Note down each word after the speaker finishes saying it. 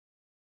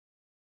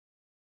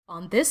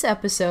On this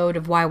episode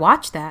of Why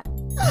Watch That?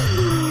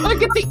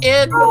 Look at the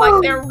end,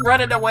 like they're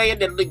running away,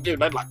 and then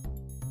dude, I'm like,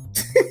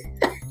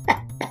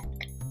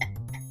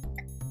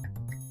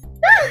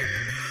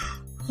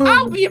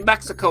 I'll be in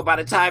Mexico by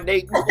the time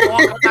they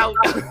walk about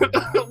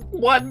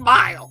 1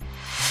 mile.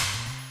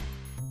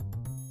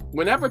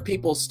 Whenever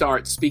people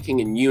start speaking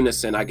in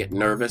unison, I get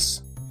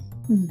nervous.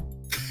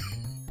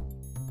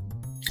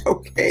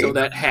 Okay. So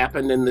that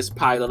happened in this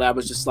pilot. I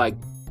was just like,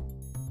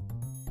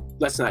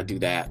 let's not do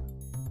that.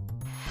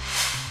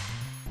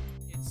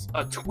 It's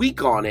a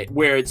tweak on it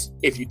where it's,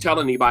 if you tell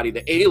anybody,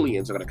 the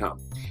aliens are going to come.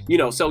 You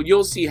know, so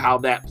you'll see how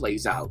that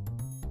plays out.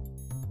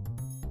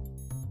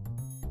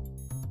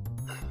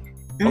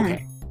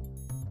 Okay.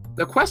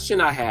 The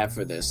question I have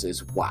for this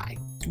is why?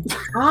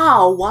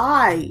 Oh,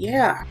 why?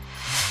 Yeah.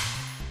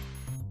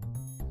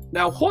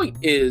 Now, Hoyt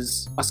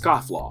is a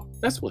scofflaw.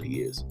 That's what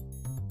he is.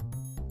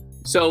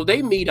 So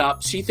they meet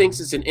up. She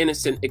thinks it's an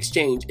innocent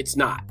exchange. It's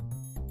not.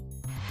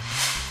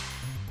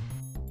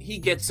 He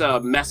gets a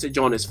message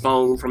on his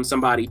phone from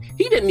somebody.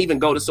 He didn't even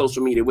go to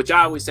social media, which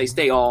I always say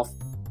stay off.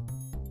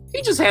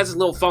 He just has his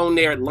little phone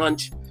there at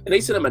lunch, and they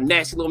sent him a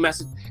nasty little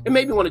message. It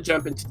made me want to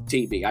jump into the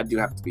TV. I do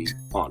have to be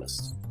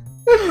honest.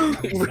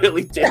 It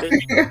really did.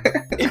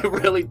 It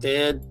really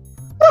did.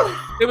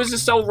 It was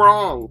just so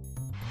wrong.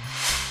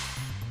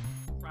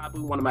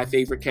 Probably one of my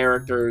favorite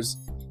characters.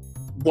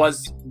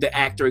 Was the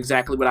actor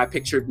exactly what I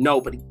pictured?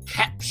 No, but he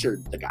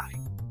captured the guy.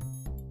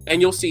 And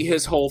you'll see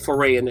his whole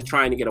foray into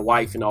trying to get a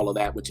wife and all of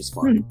that, which is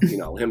fun. You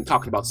know, him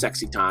talking about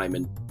sexy time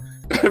and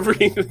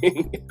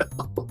everything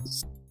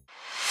else.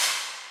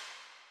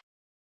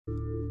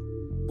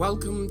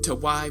 Welcome to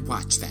Why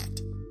Watch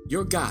That,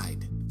 your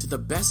guide to the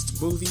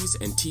best movies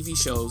and TV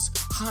shows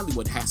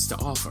Hollywood has to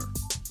offer.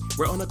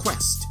 We're on a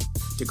quest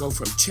to go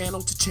from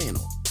channel to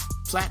channel,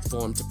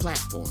 platform to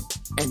platform,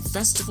 and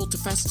festival to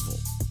festival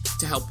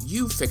to help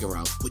you figure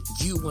out what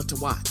you want to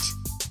watch.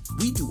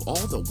 We do all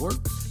the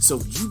work so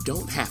you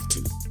don't have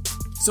to.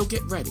 So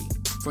get ready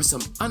for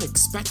some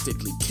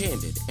unexpectedly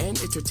candid and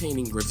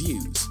entertaining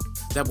reviews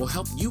that will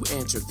help you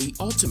answer the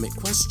ultimate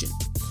question: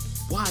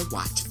 why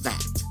watch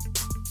that?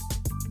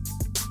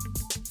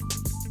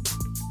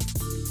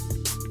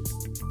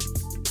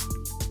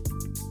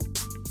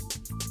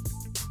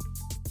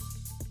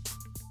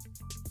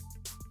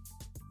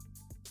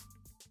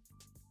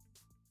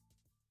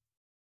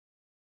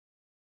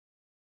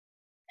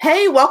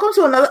 Hey, welcome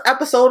to another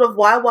episode of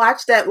Why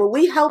Watch That, where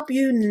we help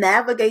you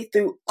navigate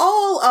through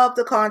all of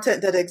the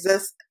content that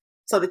exists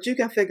so that you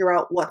can figure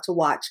out what to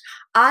watch.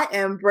 I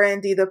am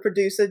Brandy, the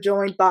producer,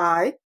 joined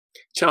by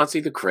Chauncey,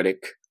 the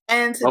critic.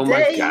 And today, oh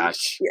my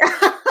gosh.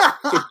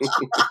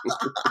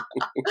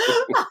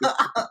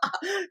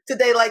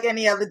 Today, like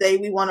any other day,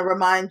 we want to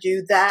remind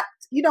you that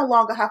you no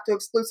longer have to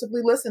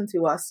exclusively listen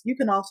to us. You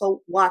can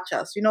also watch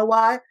us. You know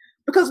why?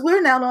 Because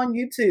we're now on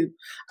YouTube.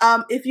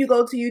 If you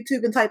go to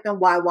YouTube and type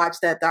in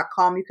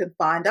whywatchthat.com, you can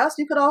find us.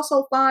 You could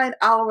also find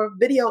our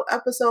video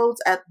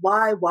episodes at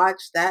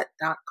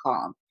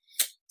whywatchthat.com.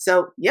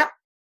 So, yeah.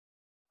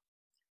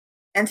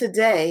 And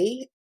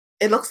today,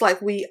 it looks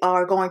like we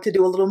are going to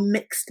do a little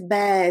mixed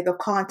bag of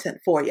content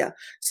for you.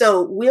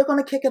 So we're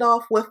going to kick it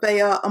off with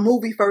a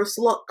movie first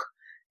look.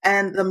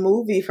 And the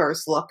movie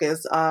first look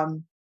is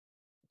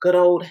good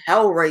old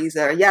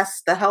Hellraiser.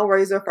 Yes, the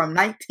Hellraiser from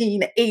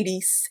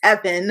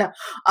 1987.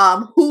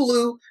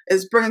 Hulu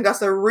is bringing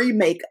us a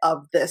remake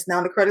of this.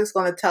 Now the critic's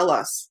going to tell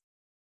us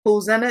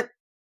who's in it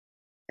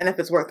and if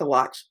it's worth a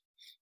watch.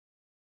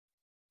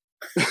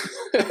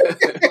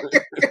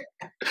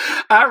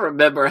 I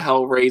remember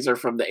Hellraiser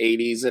from the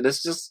 80s, and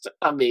it's just,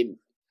 I mean,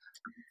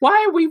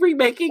 why are we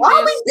remaking this?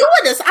 Why are we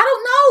doing this? I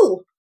don't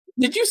know.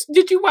 Did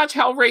you watch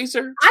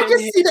Hellraiser? I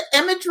just see the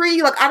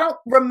imagery. Like, I don't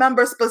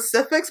remember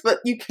specifics, but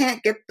you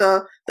can't get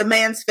the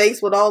man's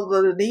face with all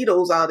the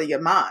needles out of your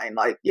mind.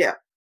 Like, yeah.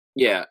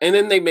 Yeah, and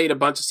then they made a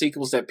bunch of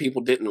sequels that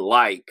people didn't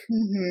like.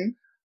 Mm-hmm.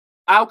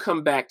 I'll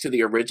come back to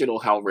the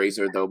original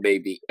Hellraiser, though,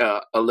 maybe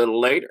a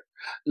little later.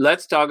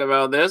 Let's talk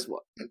about this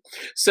one.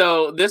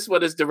 So this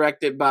one is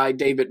directed by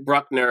David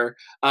Bruckner,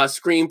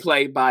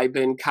 screenplay by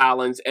Ben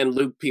Collins and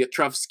Luke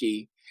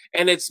Piotrowski.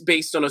 And it's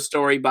based on a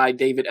story by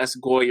David S.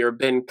 Goyer,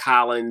 Ben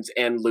Collins,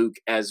 and Luke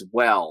as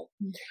well.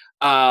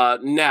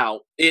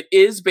 Now, it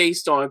is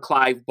based on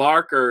Clive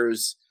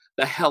Barker's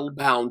The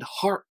Hellbound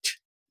Heart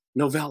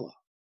novella.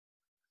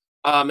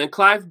 And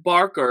Clive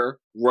Barker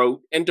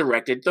wrote and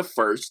directed the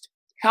first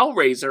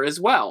Hellraiser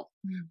as well,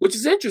 which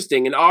is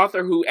interesting. An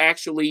author who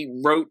actually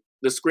wrote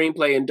the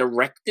screenplay and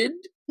directed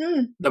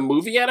the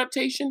movie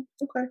adaptation.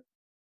 Okay.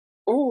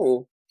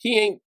 Oh, he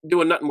ain't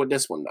doing nothing with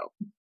this one, though.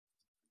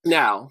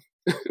 Now,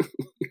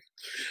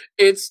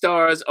 it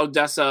stars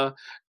Odessa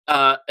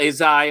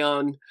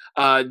Azion,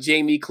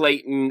 Jamie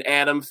Clayton,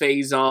 Adam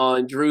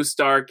Faison, Drew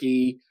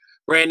Starkey,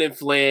 Brandon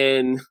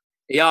Flynn,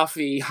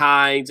 Yafi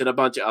Hines, and a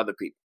bunch of other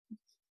people.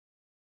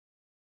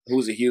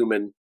 Who's a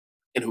human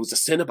and who's a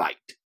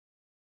Cenobite.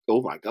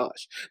 Oh my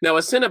gosh. Now,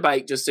 a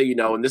Cenobite, just so you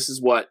know, and this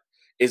is what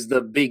is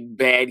the big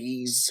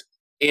baddies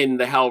in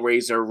the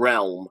Hellraiser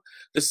realm.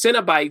 The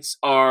Cenobites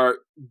are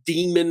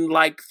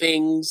demon-like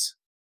things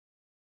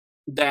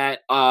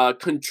that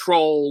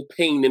control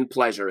pain and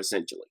pleasure,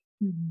 essentially.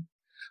 Mhm.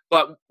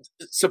 But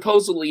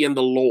supposedly in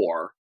the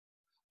lore,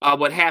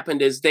 what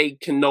happened is they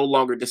can no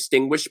longer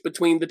distinguish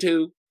between the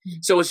two.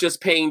 So it's just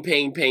pain,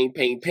 pain, pain,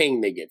 pain,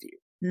 pain they give you.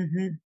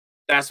 Mhm.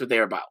 That's what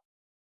they're about.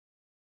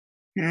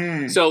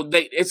 Mm. So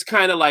it's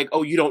kind of like,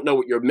 oh, you don't know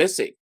what you're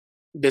missing.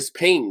 This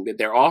pain that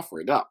they're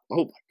offering up.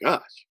 Oh my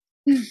gosh.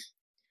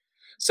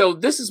 So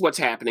this is what's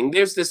happening.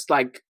 There's this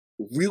like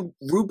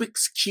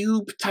Rubik's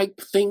Cube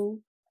type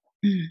thing,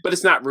 but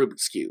it's not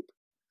Rubik's Cube.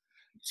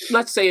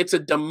 Let's say it's a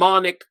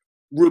demonic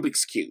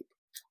Rubik's Cube.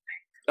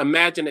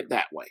 Imagine it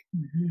that way.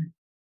 Mhm.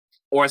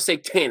 Or a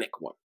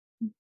satanic one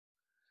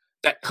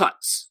that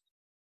cuts.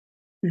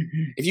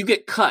 Mhm. If you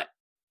get cut,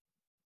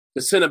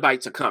 the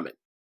Cenobites are coming.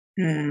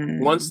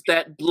 Mm. Once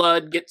that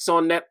blood gets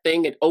on that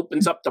thing, it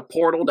opens up the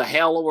portal to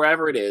hell or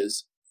wherever it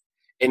is.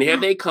 And here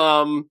they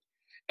come.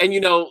 And,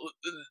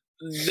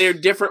 they're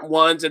different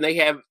ones and they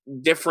have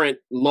different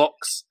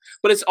looks,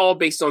 but it's all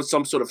based on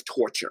some sort of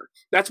torture.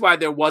 That's why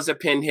there was a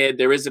pinhead.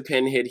 There is a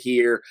pinhead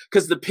here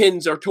because the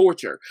pins are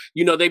torture.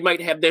 They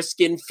might have their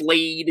skin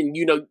flayed and,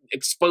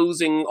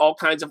 exposing all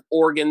kinds of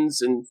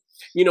organs and,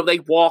 they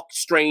walk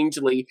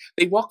strangely.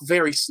 They walk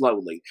very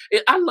slowly.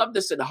 I love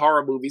this in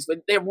horror movies, but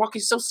they're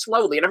walking so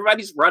slowly and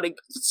everybody's running.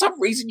 For some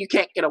reason, you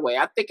can't get away.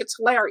 I think it's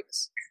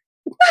hilarious.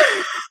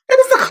 It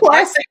is a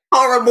classic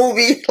horror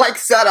movie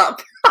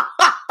setup.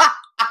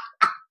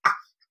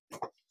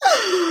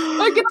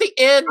 Like at the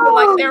end,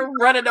 they're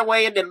running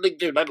away and then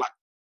they're like,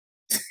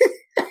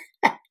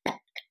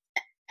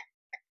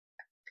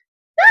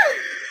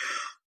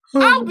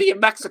 I'll be in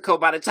Mexico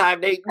by the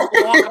time they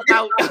walk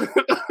about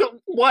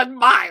 1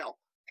 mile.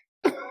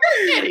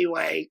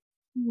 Anyway.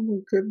 Oh my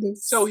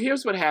goodness. So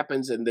here's what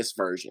happens in this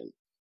version.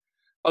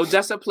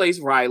 Odessa plays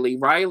Riley.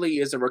 Riley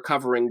is a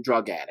recovering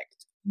drug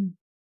addict. Mm.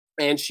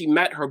 And she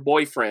met her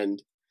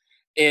boyfriend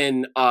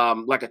in a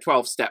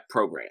 12-step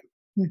program.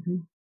 Mm-hmm.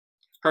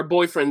 Her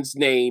boyfriend's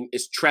name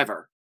is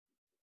Trevor,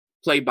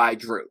 played by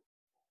Drew.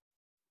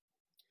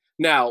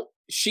 Now,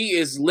 she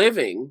is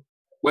living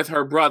with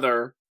her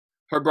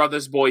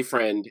brother's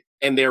boyfriend,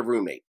 and their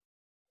roommate.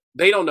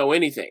 They don't know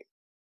anything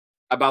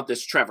about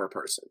this Trevor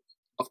person.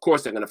 Of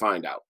course, they're going to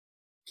find out.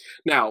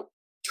 Now,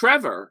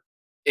 Trevor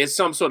is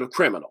some sort of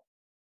criminal.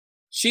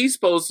 She's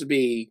supposed to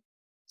be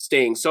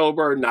staying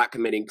sober, not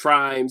committing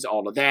crimes,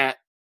 all of that.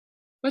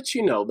 But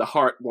the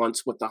heart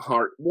wants what the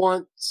heart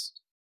wants.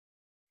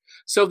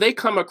 So they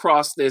come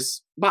across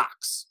this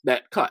box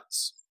that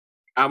cuts.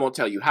 I won't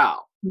tell you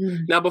how.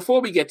 Mm. Now,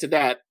 before we get to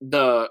that,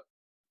 the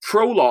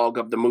prologue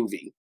of the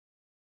movie,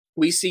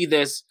 we see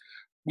this,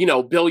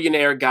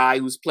 billionaire guy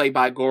who's played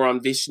by Goran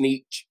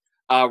Vishnich.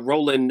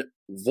 Roland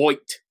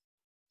Voigt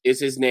is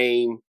his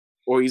name,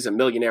 or he's a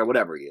millionaire,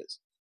 whatever he is.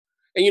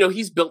 And,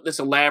 he's built this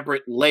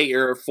elaborate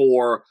lair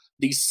for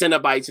these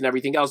Cenobites and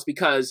everything else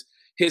because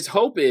his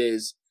hope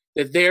is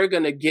that they're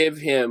going to give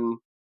him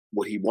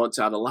what he wants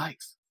out of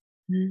life.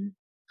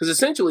 Because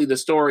essentially the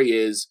story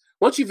is,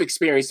 once you've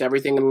experienced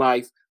everything in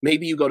life,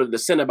 maybe you go to the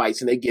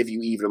Cenobites and they give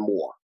you even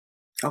more.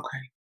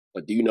 Okay.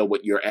 But do you know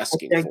what you're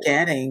asking what for?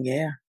 They're getting,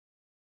 yeah.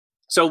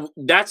 So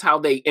that's how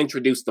they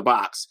introduce the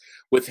box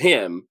with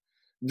him.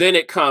 Then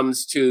it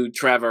comes to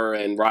Trevor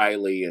and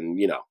Riley and,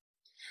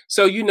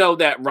 So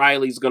that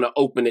Riley's going to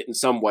open it in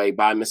some way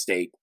by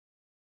mistake.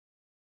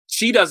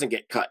 She doesn't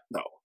get cut,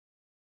 though.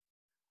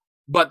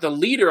 But the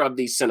leader of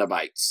these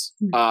Cenobites,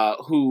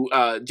 who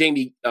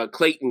Jamie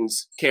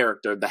Clayton's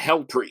character, the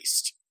Hell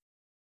Priest,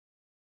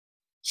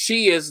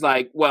 she is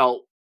like,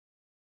 well,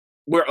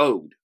 we're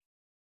owed.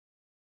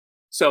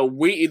 So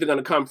we're either going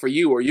to come for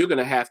you or you're going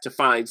to have to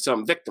find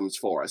some victims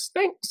for us.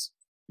 Thanks.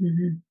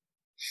 Mm-hmm.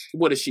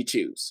 What does she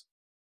choose?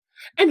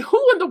 And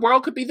who in the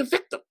world could be the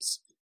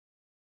victims?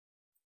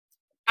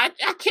 I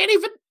can't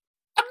even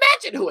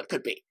imagine who it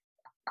could be.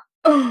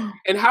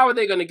 And how are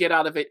they going to get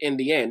out of it in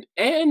the end?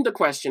 And the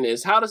question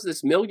is, how does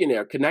this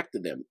millionaire connect to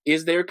them?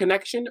 Is there a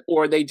connection,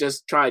 or are they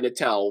just trying to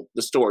tell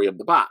the story of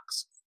the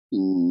box?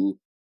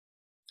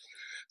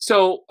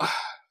 So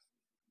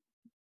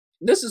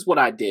this is what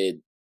I did,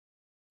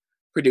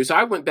 producer.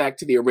 I went back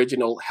to the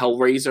original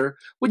Hellraiser,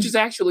 which is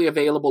actually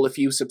available if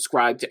you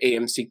subscribe to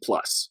AMC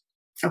Plus.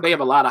 Okay. They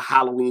have a lot of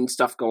Halloween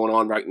stuff going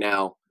on right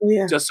now,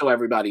 just so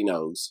everybody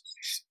knows.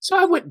 So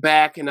I went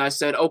back and I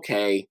said,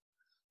 okay,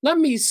 let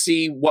me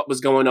see what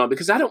was going on,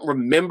 because I don't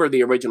remember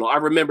the original. I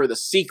remember the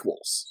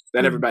sequels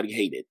that everybody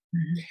hated.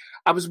 Mm-hmm.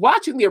 I was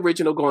watching the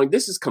original going,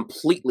 this is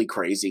completely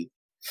crazy.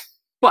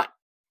 But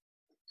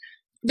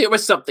there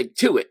was something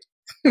to it.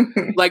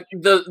 Like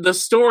the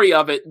story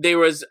of it, there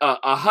was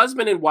a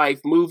husband and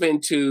wife move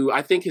into,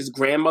 I think, his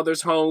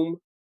grandmother's home.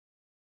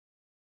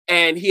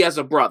 And he has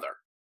a brother.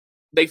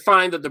 They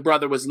find that the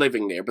brother was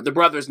living there, but the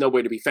brother is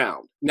nowhere to be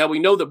found. Now, we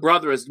know the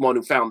brother is the one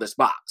who found this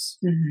box.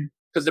 Mm-hmm.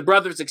 Because the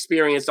brother's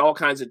experienced all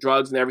kinds of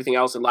drugs and everything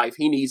else in life.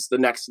 He needs the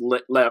next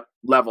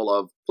level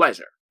of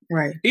pleasure.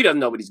 Right. He doesn't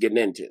know what he's getting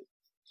into.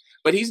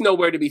 But he's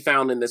nowhere to be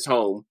found in this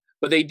home.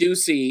 but they do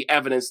see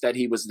evidence that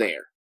he was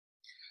there.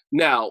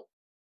 Now,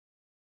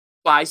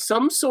 by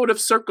some sort of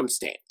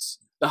circumstance,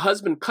 the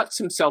husband cuts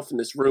himself in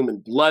this room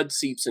and blood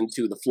seeps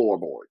into the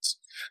floorboards.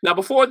 Now,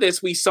 before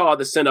this, we saw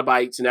the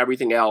Cenobites and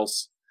everything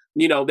else.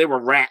 You know, there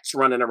were rats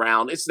running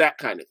around. It's that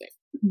kind of thing.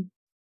 Mm-hmm.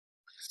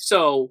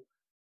 So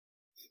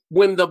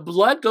when the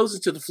blood goes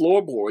into the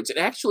floorboards, it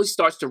actually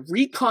starts to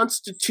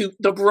reconstitute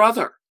the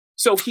brother.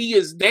 So he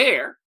is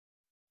there.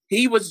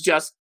 He was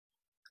just,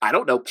 I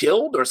don't know,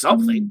 killed or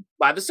something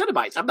by the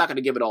Cenobites. I'm not going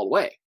to give it all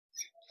away.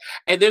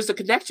 And there's a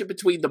connection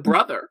between the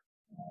brother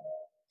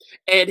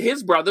and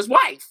his brother's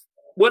wife.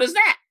 What is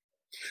that?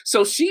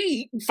 So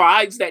she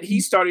finds that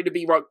he's starting to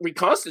be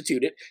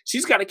reconstituted.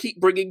 She's got to keep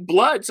bringing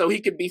blood so he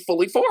can be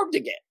fully formed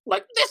again.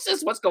 Like, this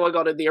is what's going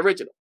on in the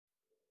original.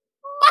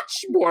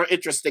 Much more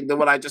interesting than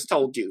what I just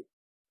told you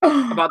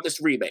about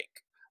this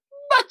remake.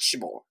 Much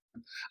more.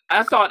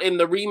 I thought in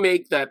the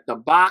remake that the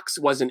box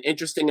wasn't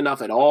interesting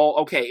enough at all.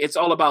 Okay, it's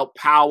all about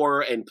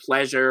power and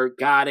pleasure.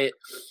 Got it.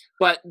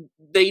 But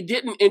they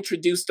didn't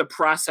introduce the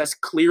process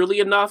clearly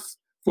enough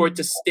for it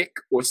to stick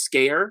or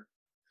scare.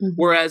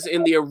 Whereas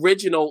in the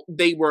original,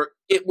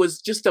 it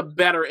was just a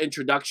better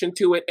introduction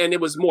to it. And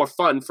it was more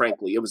fun,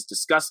 frankly. It was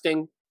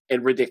disgusting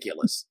and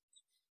ridiculous.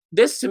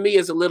 This to me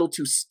is a little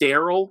too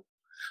sterile.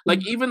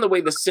 Like even the way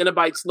the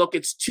Cenobites look,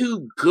 it's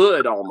too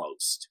good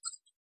almost.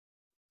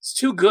 It's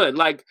too good.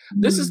 Like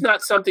this is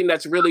not something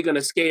that's really going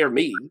to scare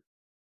me.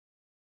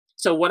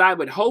 So what I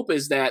would hope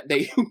is that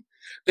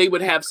they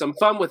would have some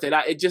fun with it.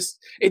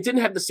 It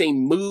didn't have the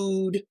same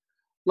mood.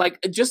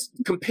 Like just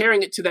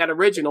comparing it to that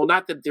original,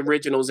 not that the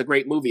original is a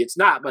great movie. It's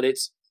not, but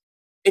it's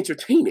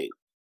entertaining.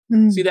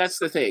 See, that's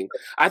the thing.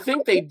 I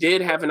think they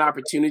did have an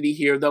opportunity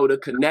here though to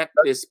connect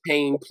this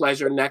pain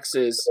pleasure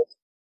nexus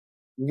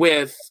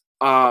with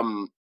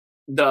the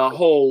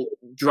whole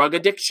drug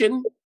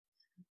addiction.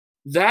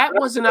 That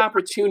was an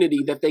opportunity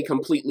that they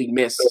completely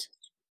missed,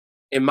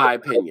 in my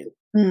opinion.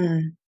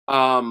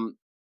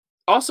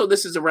 Also,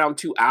 this is around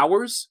 2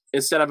 hours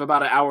instead of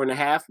about an hour and a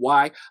half.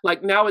 Why?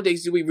 Like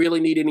nowadays, do we really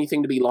need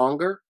anything to be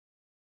longer?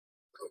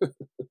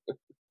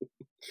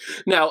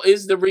 Now,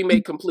 is the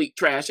remake complete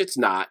trash? It's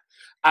not.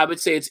 I would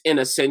say it's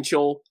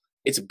inessential.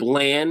 It's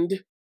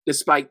bland,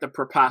 despite the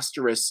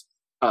preposterous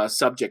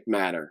subject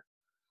matter.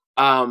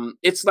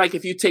 It's like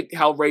if you take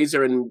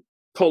Hellraiser and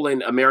pull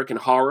in American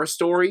Horror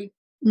Story,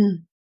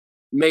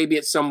 maybe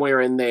it's somewhere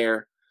in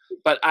there.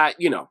 But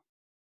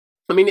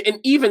and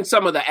even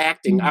some of the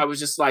acting, I was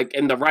just like,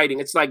 in the writing,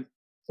 it's like,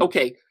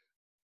 okay,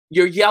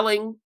 you're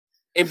yelling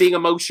and being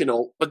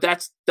emotional, but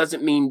that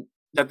doesn't mean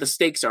that the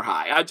stakes are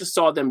high. I just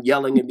saw them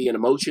yelling and being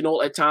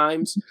emotional at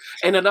times.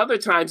 And at other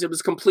times, it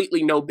was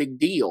completely no big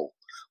deal.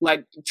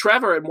 Like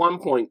Trevor at one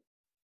point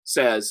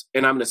says,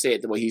 and I'm going to say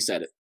it the way he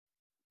said it,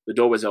 the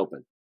door was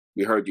open.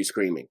 We heard you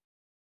screaming.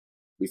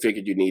 We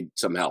figured you need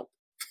some help.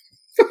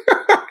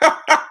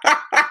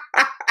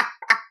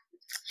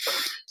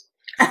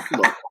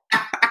 Look,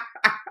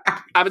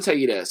 I would tell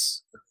you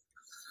this.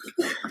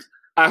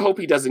 I hope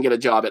he doesn't get a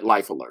job at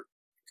Life Alert.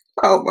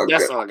 Oh my God.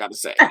 That's all I got to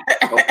say.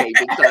 Okay,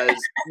 because,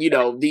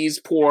 these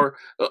poor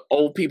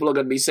old people are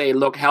going to be saying,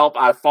 look, help,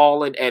 I've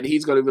fallen. And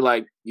he's going to be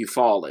like, you've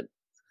fallen.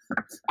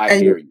 I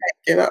hear you.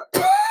 Get up.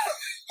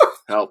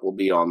 Help will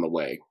be on the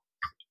way.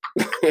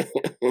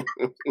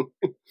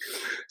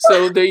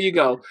 So there you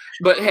go.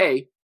 But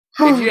hey,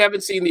 if you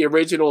haven't seen the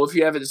original, if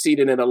you haven't seen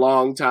it in a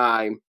long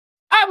time,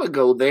 I would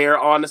go there,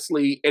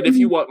 honestly. And if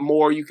you want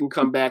more, you can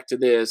come back to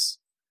this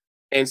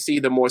and see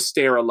the more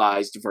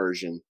sterilized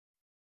version.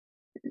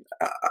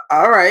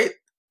 All right.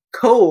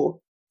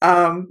 Cool.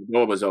 The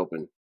door was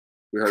open.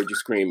 We heard you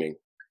screaming.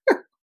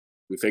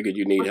 We figured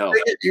you need help.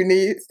 You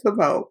need some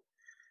help.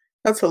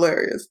 That's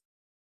hilarious.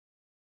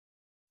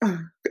 Oh,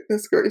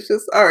 goodness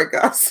gracious. All right,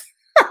 guys.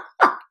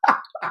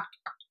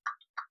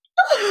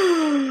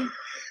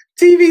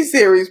 TV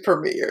series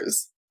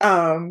premieres.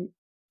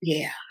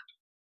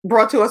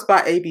 Brought to us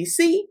by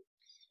ABC.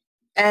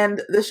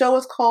 And the show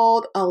is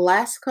called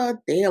Alaska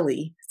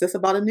Daily. Is this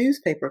about a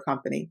newspaper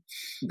company?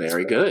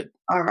 Very good.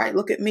 All right,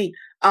 look at me.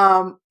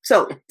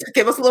 So to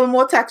give us a little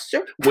more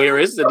texture. Where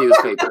is the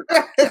newspaper?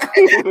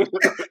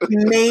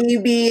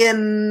 Maybe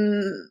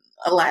in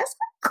Alaska?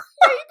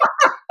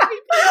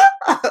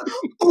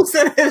 Who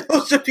said it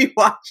should be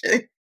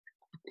watching?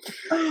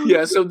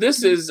 Yeah, so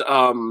this is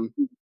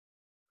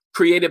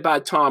created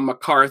by Tom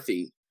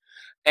McCarthy.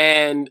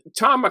 And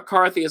Tom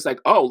McCarthy is like,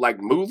 oh, like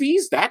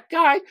movies? That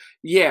guy?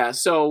 Yeah.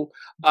 So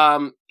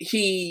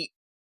he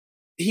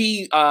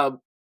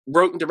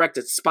wrote and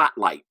directed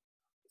Spotlight.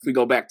 If we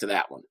go back to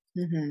that one.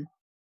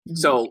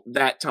 So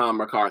that Tom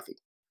McCarthy.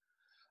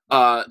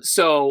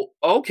 So,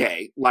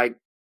 okay, like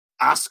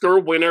Oscar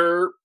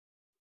winner.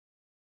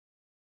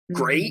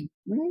 Great.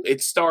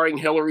 It's starring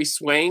Hilary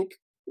Swank.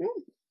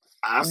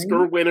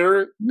 Oscar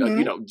winner.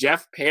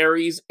 Jeff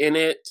Perry's in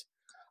it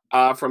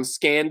from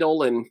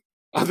Scandal and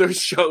other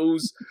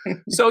shows.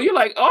 So you're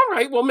like, all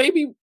right, well,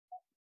 maybe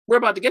we're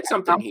about to get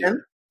something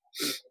here.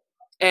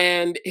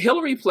 And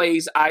Hillary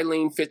plays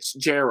Eileen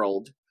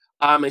Fitzgerald,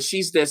 And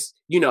she's this,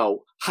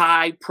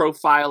 high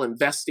profile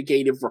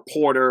investigative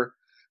reporter.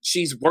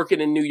 She's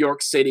working in New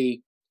York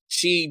City.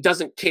 She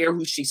doesn't care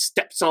who she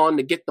steps on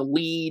to get the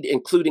lead,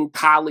 including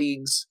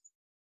colleagues.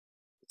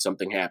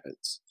 Something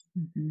happens.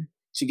 Mm-hmm.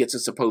 She gets a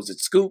supposed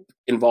scoop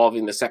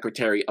involving the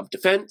Secretary of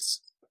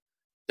Defense.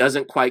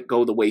 Doesn't quite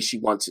go the way she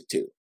wants it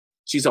to.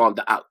 She's on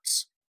the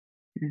outs.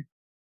 Mm-hmm.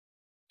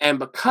 And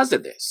because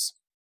of this,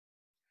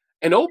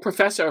 an old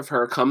professor of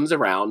her comes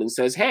around and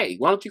says, hey,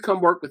 why don't you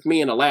come work with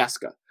me in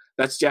Alaska?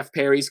 That's Jeff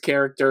Perry's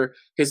character.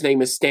 His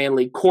name is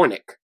Stanley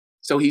Cornick.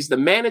 So he's the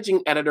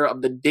managing editor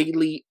of the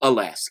Daily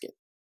Alaskan.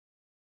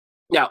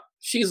 Now,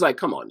 she's like,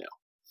 come on now.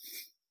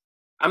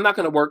 I'm not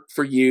going to work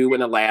for you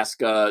in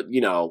Alaska.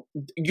 You know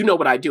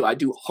what I do. I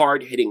do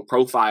hard-hitting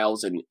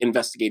profiles and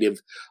investigative,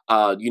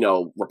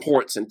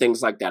 reports and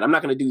things like that. I'm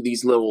not going to do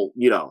these little,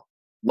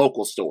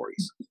 local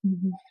stories.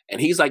 Mm-hmm. And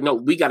he's like, no,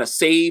 we got to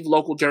save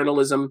local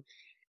journalism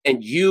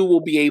and you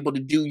will be able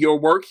to do your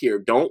work here.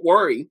 Don't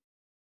worry.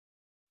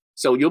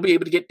 So you'll be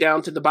able to get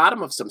down to the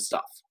bottom of some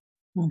stuff.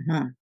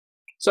 Mm-hmm.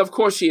 So, of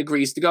course, she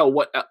agrees to go.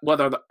 What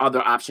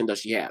other option does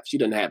she have? She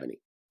doesn't have any.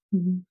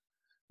 Mm-hmm.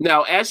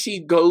 Now, as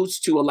she goes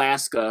to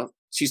Alaska,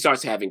 she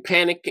starts having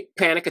panic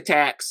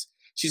attacks.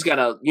 She's got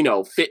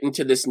to, fit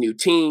into this new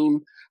team.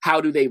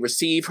 How do they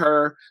receive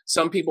her?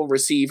 Some people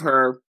receive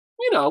her,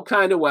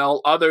 kind of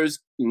well. Others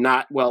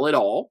not well at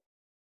all.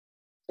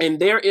 And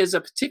there is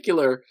a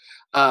particular,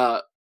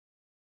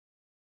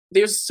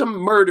 there's some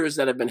murders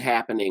that have been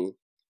happening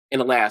in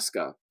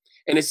Alaska,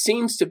 and it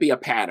seems to be a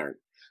pattern.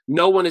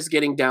 No one is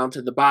getting down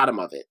to the bottom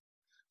of it.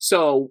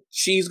 So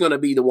she's going to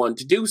be the one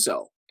to do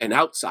so, an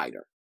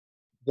outsider.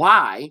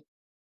 Why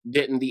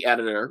didn't the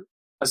editor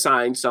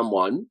assign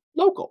someone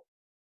local?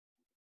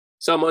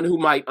 Someone who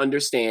might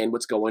understand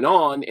what's going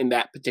on in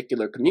that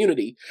particular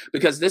community,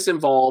 because this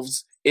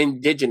involves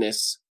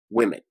indigenous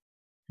women.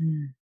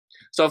 Mm.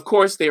 So, of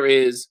course, there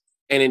is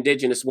an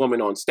indigenous woman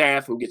on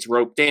staff who gets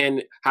roped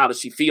in. How does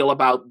she feel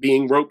about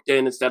being roped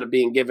in instead of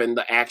being given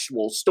the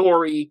actual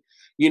story?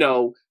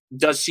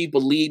 Does she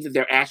believe that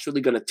they're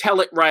actually going to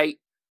tell it right?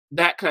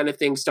 That kind of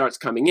thing starts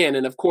coming in.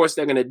 And of course,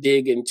 they're going to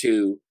dig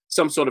into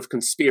some sort of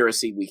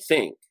conspiracy, we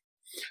think.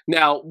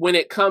 Now, when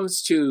it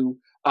comes to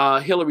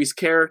Hillary's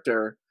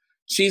character,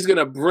 she's going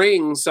to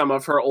bring some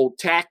of her old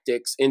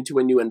tactics into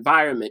a new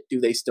environment. Do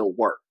they still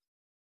work?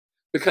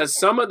 Because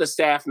some of the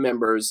staff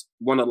members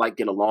want to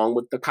get along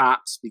with the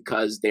cops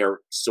because they're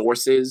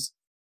sources.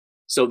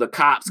 So the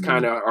cops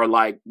kind of are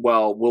like,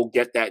 well, we'll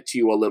get that to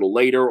you a little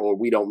later, or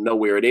we don't know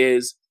where it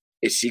is.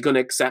 Is she going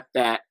to accept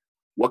that?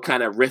 What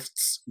kind of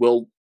rifts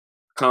will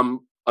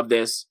come of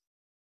this?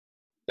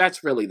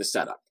 That's really the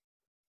setup.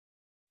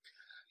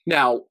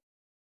 Now,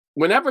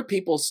 whenever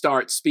people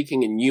start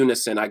speaking in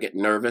unison, I get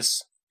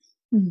nervous.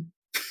 Mm.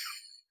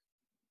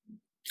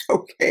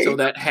 Okay. So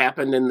that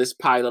happened in this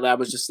pilot. I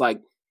was just like,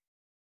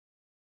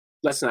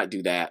 let's not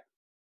do that.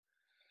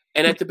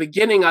 And at the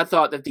beginning, I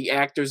thought that the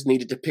actors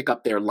needed to pick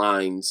up their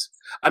lines.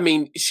 I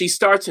mean, she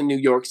starts in New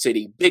York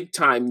City, big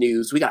time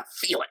news. We got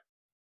to feel it.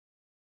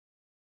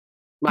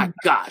 My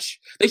gosh,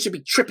 they should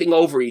be tripping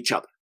over each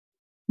other.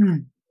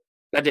 Mm.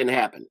 That didn't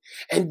happen.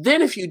 And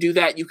then if you do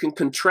that, you can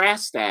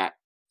contrast that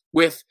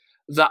with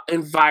the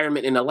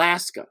environment in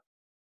Alaska.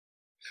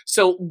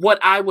 So what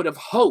I would have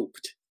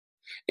hoped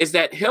is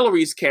that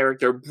Hillary's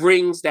character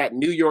brings that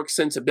New York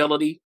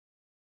sensibility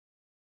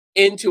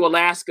into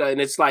Alaska, and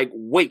it's like,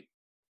 wait,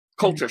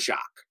 culture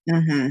shock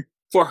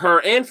for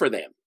her and for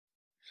them.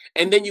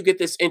 And then you get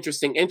this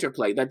interesting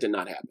interplay. That did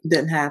not happen.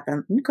 Didn't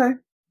happen. Okay.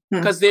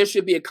 Because there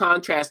should be a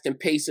contrast in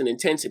pace and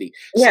intensity.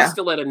 She's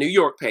still at a New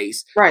York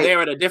pace. Right. They're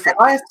at a different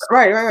pace.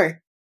 Right.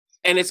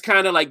 And it's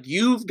kind of like,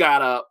 you've got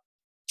to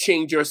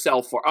change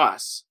yourself for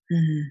us.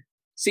 Mm-hmm.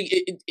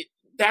 See,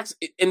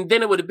 and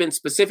then it would have been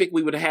specific.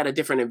 We would have had a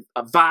different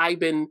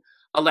vibe in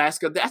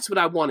Alaska. That's what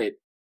I wanted.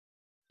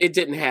 It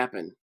didn't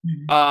happen.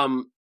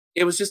 Mm-hmm.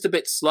 It was just a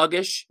bit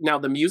sluggish. Now,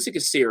 the music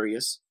is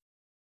serious.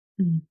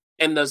 Mm-hmm.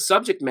 And the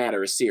subject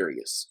matter is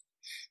serious.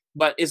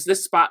 But is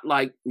this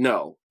spotlight?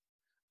 No.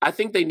 I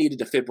think they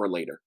needed a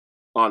defibrillator,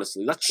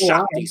 honestly. Let's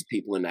shock these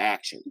people into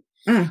action.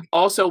 Mm.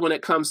 Also, when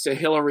it comes to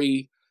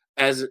Hillary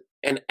as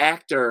an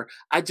actor,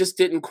 I just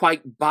didn't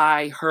quite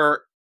buy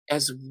her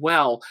as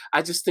well.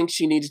 I just think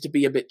she needed to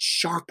be a bit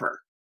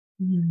sharper.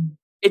 Mm.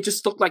 It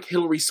just looked like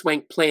Hillary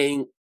Swank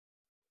playing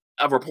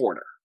a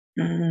reporter.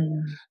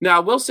 Mm. Now, I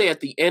will say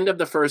at the end of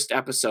the first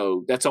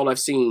episode, that's all I've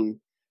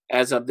seen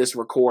as of this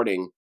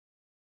recording,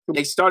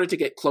 they started to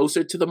get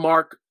closer to the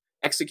mark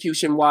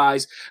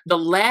execution-wise. The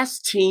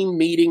last team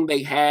meeting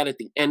they had at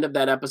the end of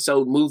that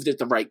episode moved at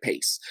the right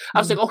pace. I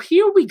was like, oh,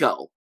 here we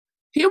go.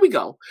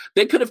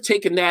 They could have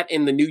taken that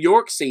in the New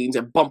York scenes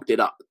and bumped it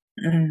up.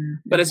 Mm-hmm.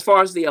 But as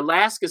far as the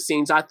Alaska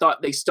scenes, I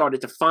thought they started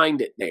to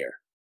find it there.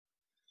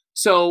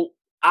 So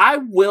I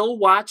will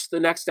watch the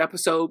next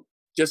episode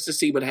just to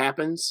see what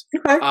happens,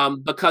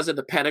 because of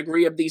the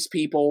pedigree of these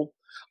people.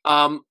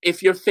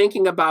 If you're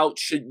thinking about,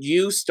 should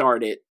you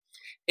start it,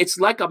 it's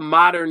like a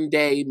modern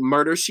day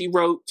Murder, She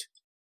Wrote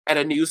at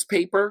a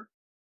newspaper.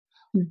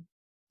 Mm.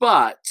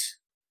 But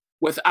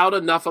without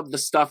enough of the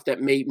stuff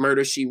that made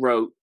Murder, She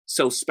Wrote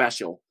so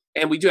special.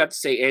 And we do have to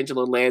say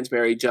Angela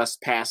Lansbury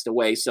just passed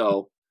away.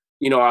 So,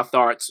 our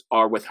thoughts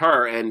are with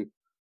her. And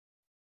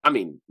I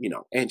mean,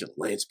 Angela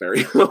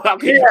Lansbury. How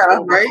can you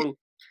go wrong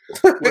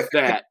with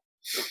that?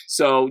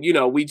 So,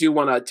 we do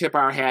want to tip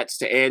our hats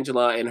to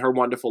Angela and her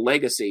wonderful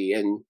legacy.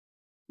 And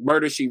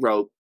Murder, She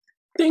Wrote,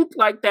 think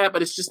like that,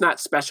 but it's just not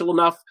special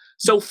enough.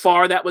 So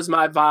far, that was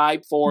my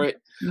vibe for it.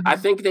 Mm-hmm. I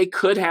think they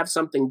could have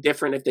something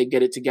different if they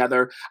get it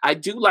together. I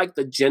do like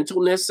the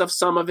gentleness of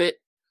some of it.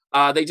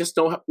 They just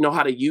don't know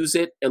how to use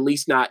it, at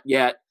least not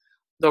yet.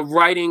 The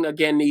writing,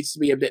 again, needs to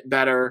be a bit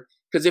better.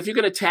 Because if you're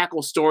going to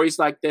tackle stories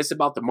like this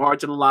about the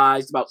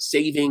marginalized, about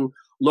saving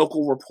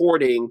local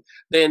reporting,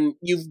 then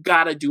you've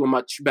got to do a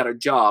much better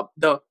job.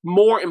 The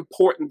more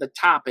important the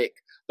topic,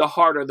 the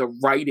harder the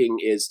writing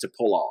is to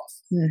pull off.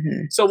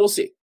 Mm-hmm. So we'll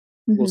see.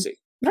 Mm-hmm. We'll see.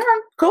 All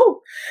right,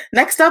 cool.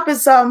 Next up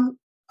is a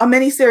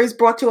miniseries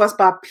brought to us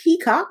by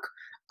Peacock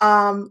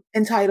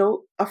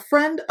entitled A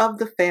Friend of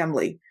the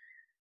Family.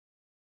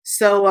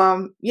 So,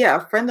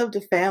 A Friend of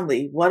the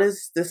Family. What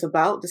is this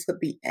about? This could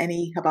be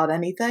about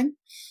anything.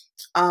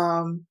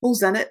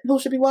 Who's in it? Who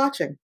should be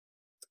watching?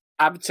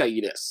 I would tell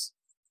you this.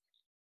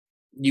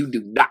 You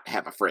do not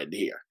have a friend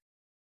here.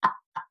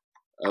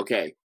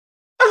 Okay.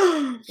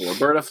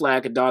 Roberta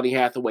Flack and Donny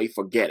Hathaway,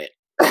 forget it.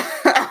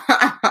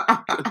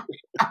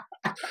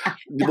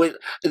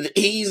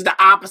 He's the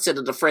opposite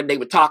of the friend they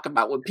would talk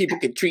about when people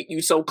can treat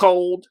you so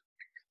cold.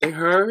 They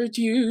hurt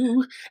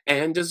you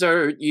and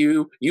desert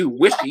you. You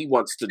wish he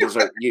wants to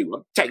desert you.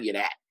 I'll tell you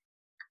that.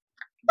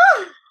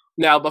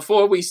 Now,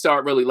 before we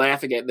start really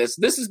laughing at this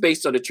is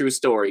based on a true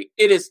story.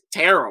 It is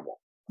terrible.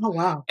 Oh,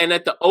 wow. And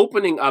at the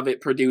opening of it,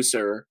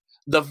 producer,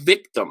 the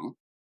victim,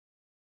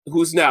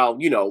 who's now,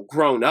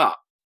 grown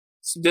up,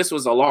 this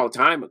was a long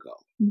time ago.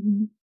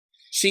 Mm-hmm.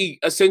 She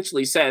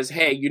essentially says,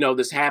 hey,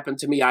 this happened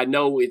to me. I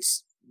know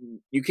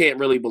you can't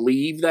really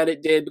believe that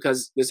it did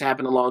because this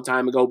happened a long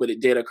time ago, but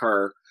it did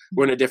occur.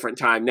 We're in a different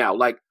time now.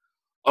 Like,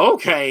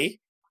 okay,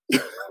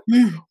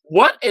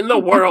 what in the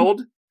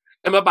world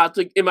am I about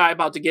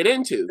to get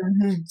into?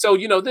 Mm-hmm. So,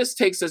 this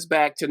takes us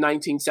back to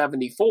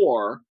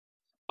 1974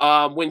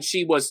 when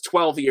she was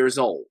 12 years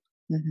old.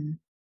 Mm-hmm.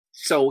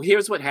 So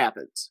here's what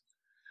happens.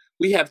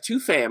 We have two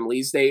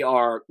families. They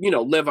are,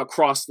 live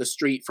across the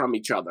street from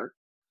each other.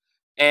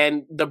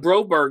 And the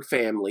Broberg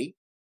family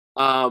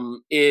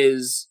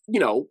is,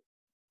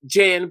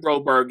 Jan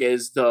Broberg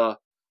is the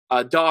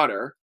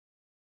daughter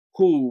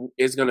who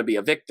is going to be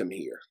a victim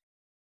here.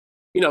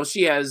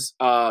 She has,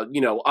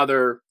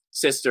 other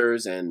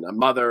sisters and a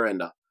mother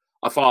and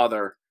a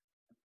father,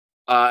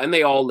 and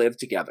they all live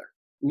together.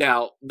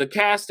 Now, the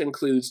cast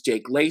includes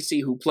Jake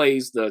Lacy, who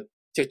plays the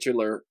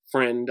titular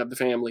friend of the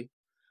family.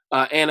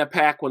 Anna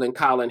Paquin and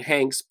Colin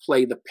Hanks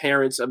play the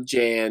parents of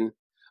Jan.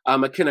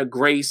 McKenna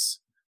Grace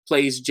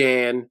plays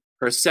Jan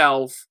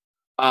herself,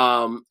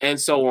 and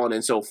so on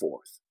and so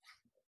forth.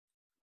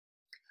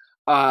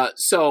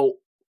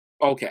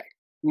 Okay.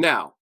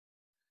 Now,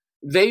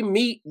 they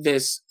meet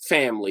this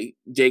family.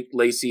 Jake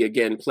Lacy,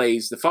 again,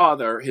 plays the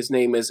father. His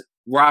name is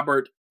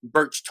Robert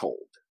Berchtold.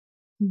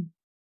 Hmm.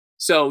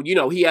 So,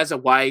 he has a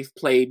wife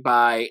played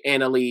by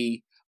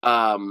Annalee.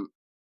 I'm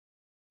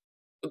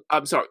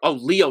sorry. Oh,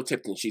 Leo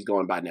Tipton, she's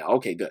going by now.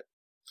 Okay, good.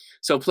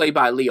 So played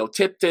by Leo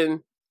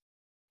Tipton.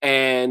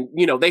 And,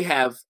 they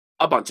have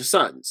a bunch of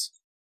sons.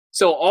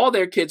 So all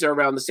their kids are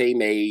around the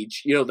same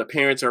age. The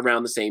parents are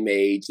around the same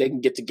age. They can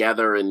get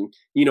together and,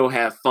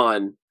 have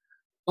fun.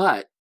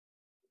 But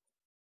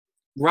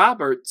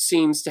Robert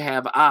seems to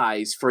have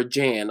eyes for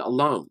Jan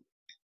alone.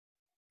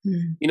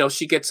 Mm.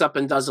 She gets up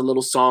and does a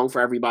little song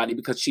for everybody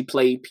because she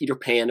played Peter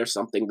Pan or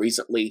something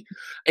recently.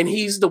 And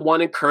he's the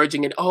one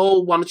encouraging it. Oh,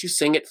 why don't you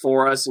sing it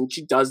for us? And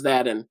she does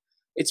that. And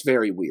it's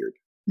very weird.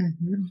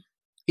 Mm-hmm.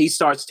 He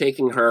starts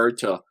taking her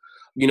to,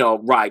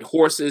 ride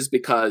horses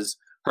because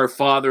her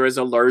father is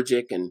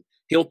allergic, and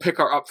he'll pick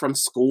her up from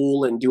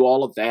school and do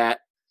all of that.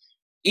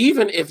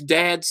 Even if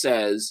dad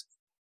says,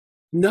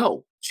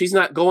 no, she's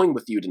not going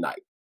with you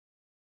tonight,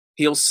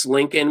 he'll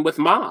slink in with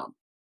mom.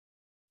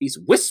 He's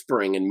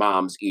whispering in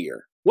mom's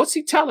ear. What's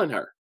he telling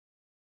her?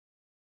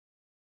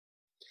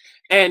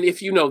 And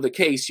if you know the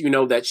case, you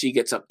know that she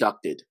gets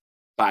abducted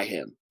by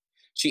him.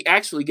 She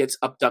actually gets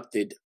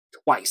abducted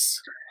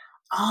twice.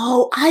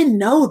 Oh, I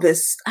know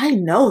this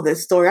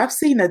story. I've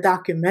seen a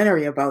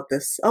documentary about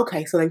this.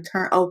 Okay, so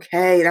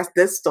that's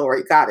this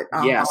story. Got it.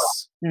 Uh-huh.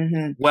 Yes.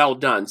 Mm-hmm. Well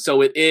done.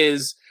 So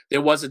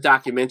there was a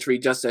documentary,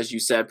 just as you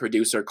said,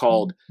 producer,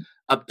 called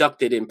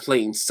Abducted in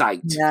Plain Sight.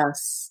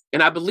 Yes.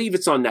 And I believe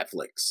it's on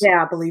Netflix.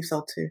 Yeah, I believe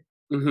so too.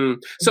 Mm-hmm.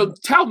 So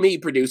tell me,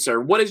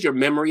 producer, what is your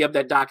memory of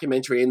that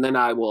documentary? And then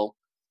I will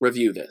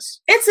review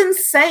this. It's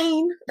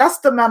insane. That's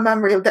my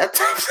memory of that.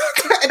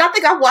 And I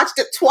think I watched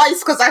it twice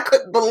because I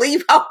couldn't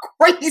believe how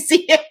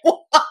crazy it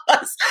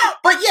was.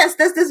 But yes,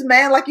 there's this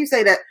man, like you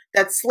say,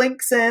 that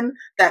slinks in,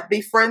 that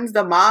befriends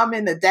the mom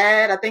and the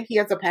dad. I think he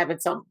ends up having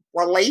some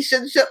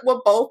relationship with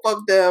both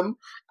of them.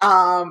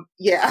 Some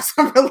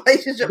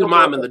relationship the with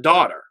mom and the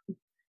daughter.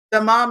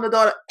 the mom, the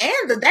daughter,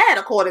 and the dad,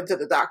 according to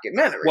the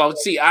documentary. Well,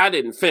 see, I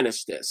didn't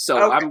finish this,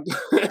 so Okay.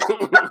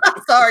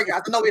 I'm sorry,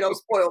 guys. I know we don't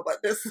spoil,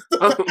 but this.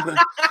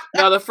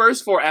 now the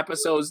first 4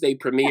 episodes they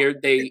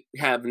premiered, they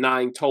have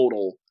 9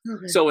 total,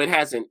 Okay. so it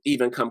hasn't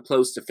even come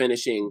close to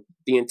finishing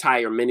the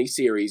entire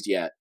miniseries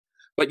yet.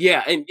 But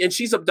yeah, and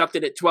she's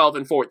abducted at 12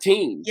 and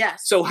 14.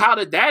 Yes. So how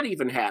did that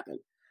even happen?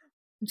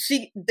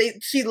 She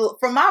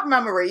from my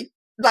memory,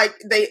 like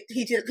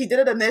he did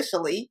it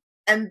initially,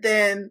 and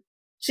then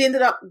she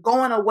ended up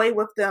going away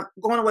with him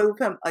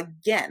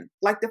again.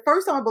 Like the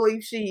first time, I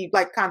believe she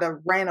like kind of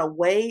ran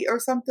away or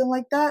something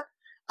like that.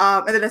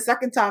 And then the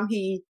second time,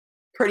 he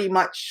pretty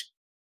much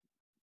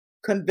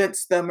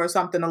convinced them or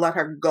something to let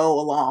her go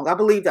along. I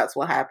believe that's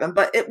what happened.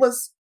 But it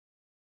was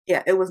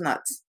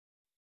nuts.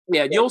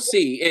 Yeah, you'll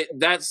see.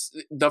 That's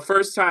the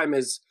first time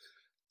is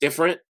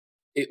different.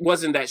 It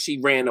wasn't that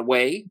she ran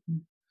away,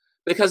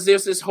 because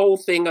there's this whole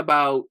thing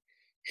about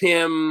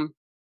him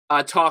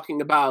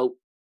talking about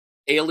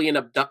alien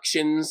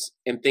abductions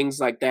and things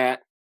like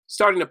that,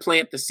 starting to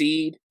plant the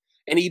seed.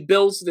 And he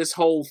builds this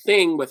whole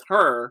thing with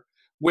her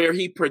where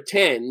he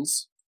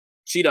pretends,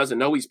 she doesn't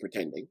know he's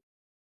pretending,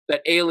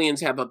 that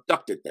aliens have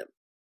abducted them.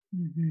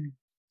 Mm-hmm.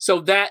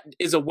 So that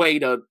is a way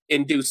to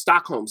induce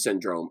Stockholm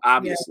Syndrome,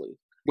 obviously,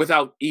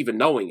 without even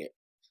knowing it.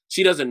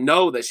 She doesn't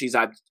know that she's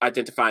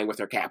identifying with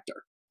her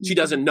captor. She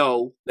doesn't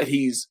know that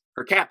he's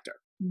her captor.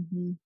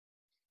 Mm-hmm.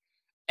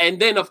 And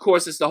then, of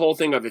course, it's the whole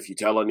thing of if you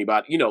tell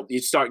anybody,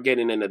 you start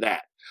getting into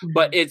that. Mm-hmm.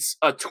 But it's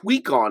a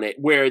tweak on it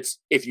where it's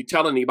if you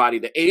tell anybody,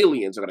 the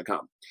aliens are going to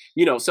come.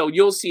 So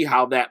you'll see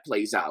how that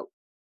plays out.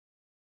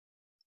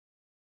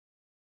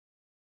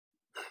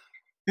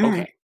 Mm.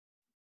 Okay.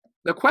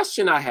 The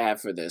question I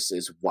have for this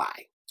is why?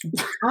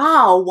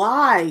 Oh,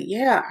 why?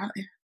 Yeah.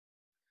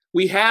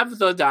 We have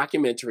the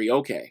documentary,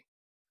 okay.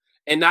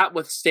 And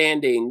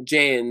notwithstanding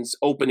Jan's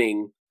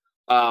opening,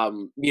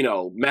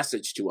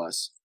 message to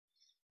us,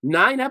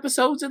 9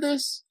 episodes of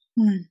this?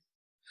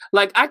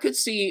 Like, I could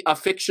see a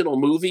fictional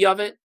movie of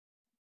it.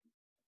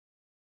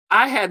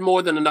 I had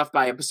more than enough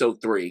by episode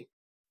 3.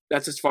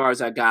 That's as far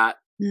as I got.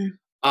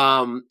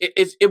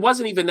 It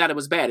wasn't even that it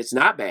was bad. It's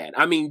not bad.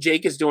 I mean,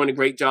 Jake is doing a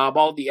great job.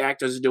 All the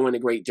actors are doing a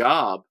great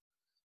job.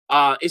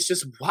 It's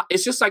just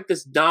like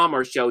this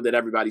Dahmer show that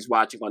everybody's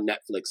watching on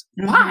Netflix.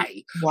 Mm-hmm.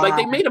 Why? Like,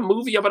 they made a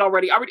movie of it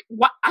already.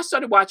 I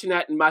started watching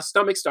that and my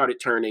stomach started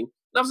turning.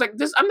 I was like,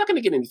 I'm not going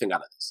to get anything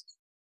out of this.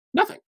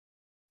 Nothing.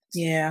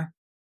 Yeah.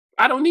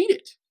 I don't need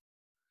it.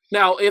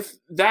 Now, if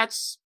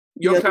that's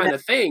your kind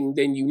of thing,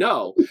 then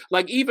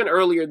Like, even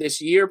earlier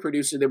this year,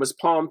 producer, there was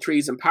Palm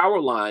Trees and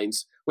Power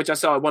Lines, which I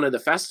saw at one of the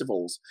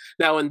festivals.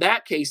 Now, in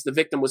that case, the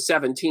victim was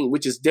 17,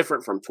 which is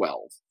different from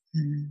 12,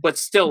 but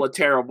still a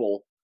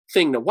terrible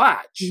thing to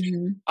watch.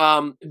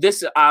 Mm-hmm.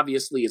 This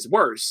obviously is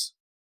worse.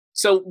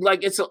 So,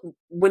 like,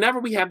 whenever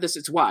we have this,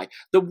 it's why.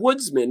 The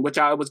Woodsman, which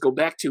I always go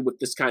back to with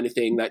this kind of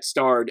thing, that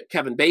starred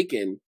Kevin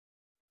Bacon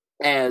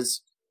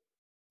as,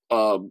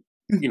 pedophile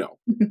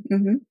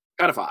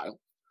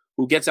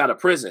who gets out of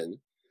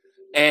prison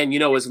and,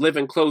 is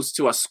living close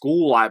to a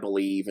school, I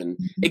believe. And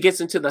it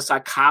gets into the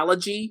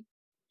psychology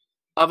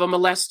of a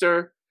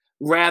molester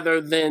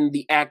rather than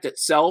the act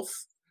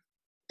itself.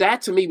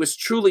 That to me was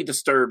truly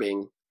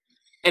disturbing.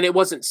 And it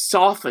wasn't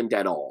softened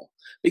at all,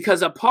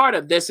 because a part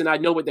of this, and I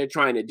know what they're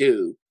trying to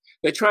do,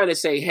 they're trying to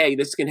say, hey,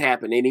 this can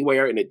happen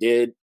anywhere. And it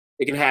did.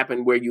 It can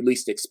happen where you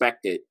least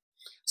expect it.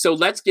 So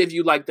let's give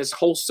you like this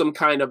wholesome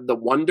kind of the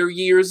Wonder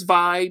Years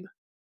vibe.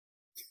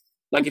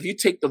 Like, if you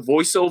take the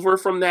voiceover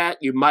from that,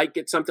 you might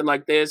get something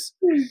like this,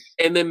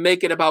 and then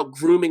make it about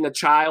grooming a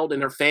child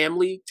and her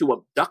family to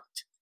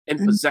abduct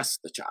and possess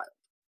the child.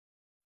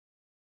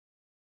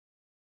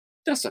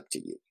 That's up to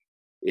you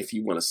if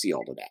you want to see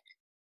all of that.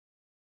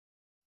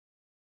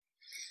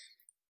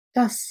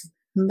 That's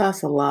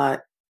a lot.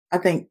 I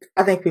think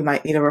we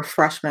might need a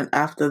refreshment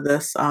after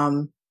this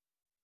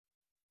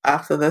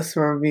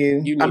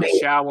review. You need a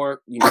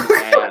shower, you need a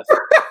bath,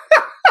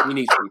 you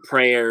need some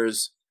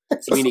prayers,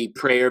 you need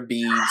prayer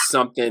beads,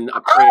 something, a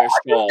prayer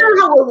shawl.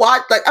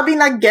 I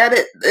get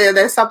it.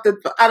 There's something,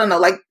 I don't know,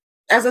 like,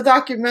 as a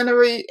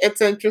documentary, it's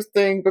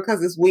interesting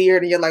because it's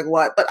weird and you're like,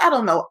 what? But I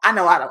don't know. I'm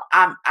not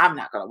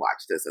gonna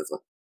watch this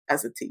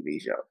as a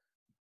TV show.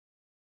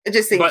 It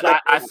just seems. But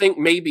I think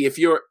maybe if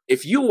you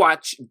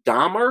watch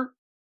Dahmer.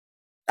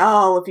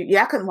 Oh,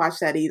 I couldn't watch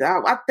that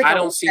either. I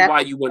don't see why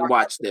you wouldn't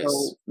watch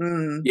this.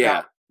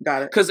 Yeah,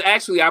 got it. Because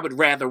actually, I would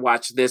rather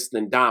watch this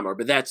than Dahmer,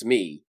 but that's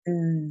me.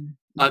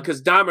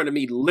 Because Dahmer, to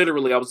me,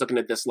 literally, I was looking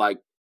at this like,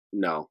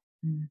 no,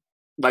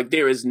 like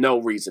there is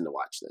no reason to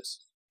watch this.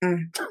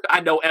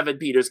 I know Evan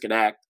Peters can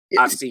act.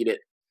 I've seen it.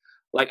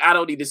 Like, I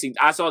don't need to see.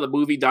 I saw the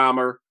movie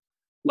Dahmer.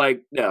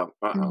 Like, no.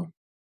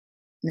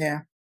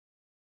 Yeah.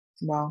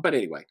 Wow. But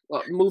anyway,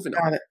 moving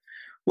on. Got it.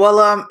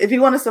 Well, if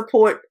you want to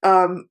support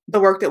the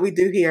work that we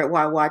do here at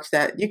Why Watch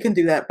That, you can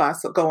do that by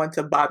going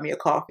to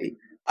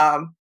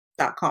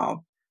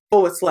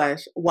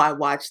buymeacoffee.com/Why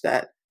Watch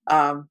That.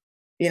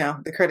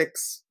 The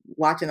critics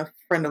watching a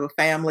friend of a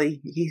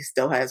family. He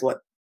still has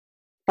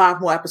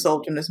 5 more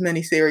episodes in this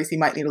miniseries. He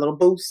might need a little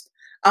boost.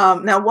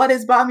 Now, what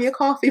is Buy Me a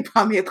Coffee?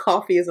 Buy Me a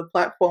Coffee is a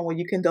platform where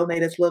you can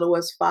donate as little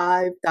as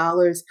 $5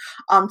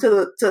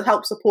 to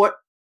help support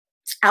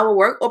our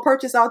work or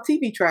purchase our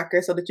TV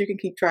tracker so that you can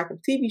keep track of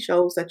TV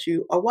shows that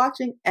you are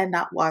watching and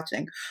not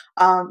watching.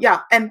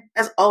 And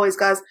as always,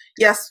 guys,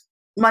 yes,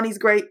 money's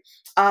great,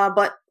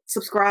 but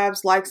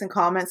subscribes, likes, and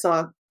comments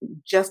are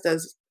just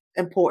as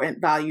important,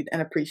 valued,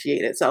 and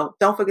appreciated. So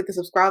don't forget to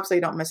subscribe so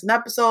you don't miss an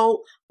episode.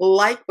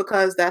 Like,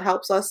 because that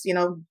helps us,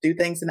 do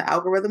things in the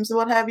algorithms and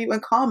what have you,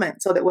 and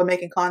comment so that we're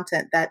making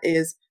content that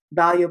is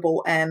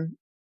valuable and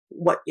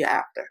what you're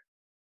after.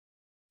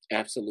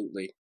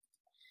 Absolutely.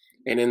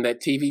 And in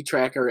that TV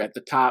tracker at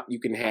the top, you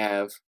can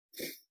have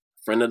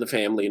Friend of the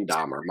Family and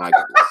Dahmer. My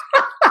goodness.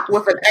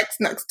 With an X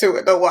next to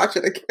it. Don't watch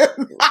it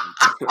again.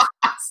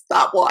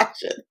 Stop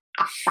watching.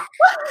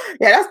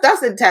 Yeah,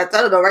 that's intense. I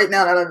don't know. Right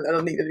now, I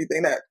don't need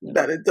anything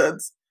that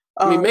intense.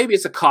 I mean, maybe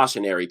it's a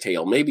cautionary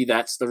tale. Maybe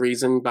that's the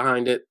reason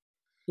behind it.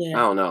 Yeah. I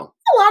don't know.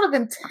 A lot of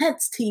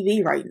intense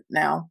TV right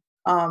now.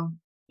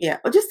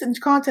 But just in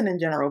content in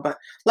general. But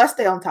let's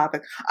stay on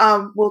topic.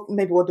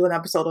 We'll do an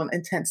episode on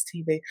intense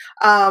TV.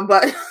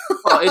 But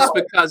it's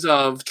because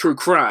of true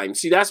crime.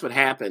 See, that's what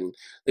happened.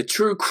 The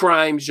true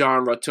crime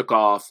genre took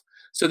off,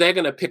 so they're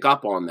going to pick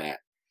up on that.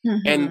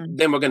 Mm-hmm. And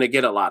then we're going to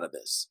get a lot of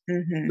this.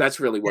 Mm-hmm.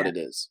 That's really what it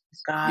is.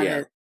 Got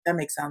it. That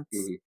makes sense.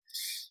 Mm-hmm.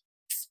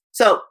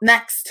 So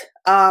next,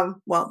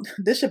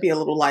 this should be a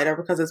little lighter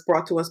because it's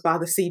brought to us by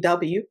the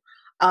CW.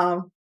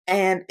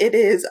 And it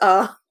is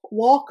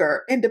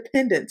Walker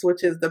Independence,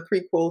 which is the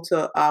prequel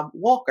to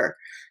Walker.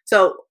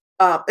 So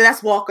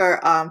that's Walker,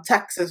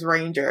 Texas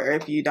Ranger,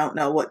 if you don't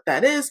know what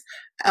that is.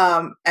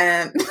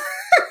 And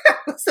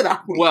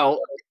well,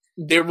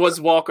 there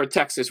was Walker,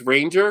 Texas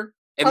Ranger,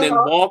 and then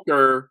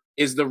Walker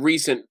is the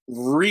recent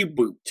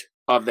reboot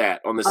of that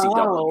on the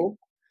CW.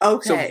 Oh,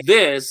 okay. So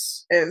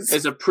this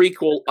is a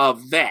prequel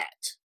of that.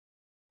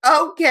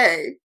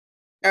 Okay.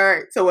 All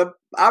right. So,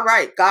 all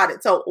right. Got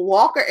it. So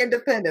Walker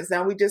Independence.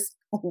 Now we just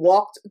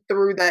walked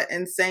through that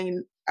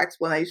insane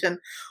explanation.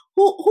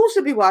 Who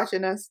should be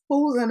watching this?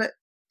 Who's in it?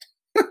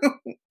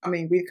 I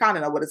mean, we kind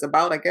of know what it's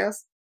about, I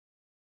guess.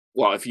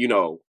 Well, if you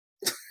know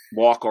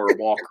Walker,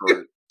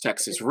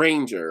 Texas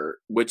Ranger,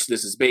 which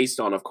this is based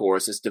on, of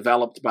course, is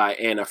developed by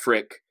Anna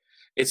Frick.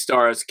 It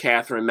stars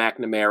Catherine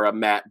McNamara,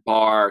 Matt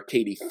Barr,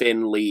 Katie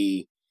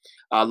Finley,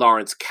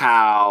 Lawrence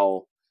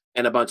Cowell,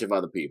 and a bunch of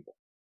other people.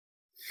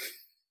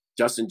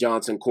 Justin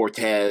Johnson,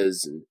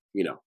 Cortez, and,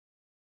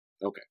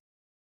 Okay.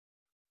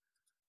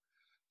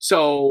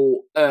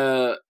 So,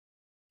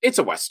 it's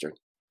a Western.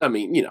 I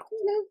mean,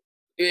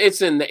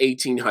 it's in the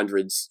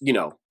 1800s,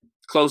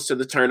 close to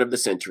the turn of the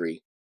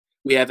century.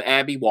 We have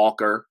Abby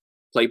Walker,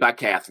 played by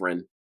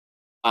Catherine.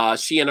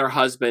 She and her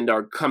husband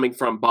are coming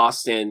from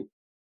Boston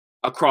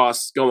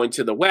across, going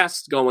to the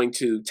West, going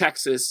to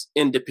Texas,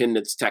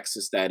 Independence,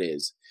 Texas, that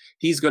is.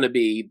 He's going to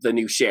be the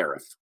new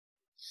sheriff.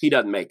 He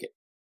doesn't make it.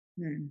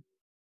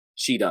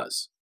 She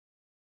does.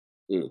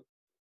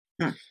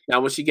 Now,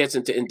 when she gets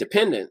into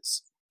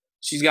Independence,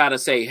 she's got to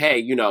say,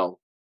 hey,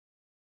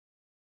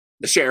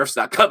 the sheriff's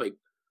not coming.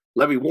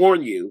 Let me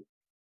warn you,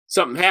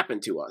 something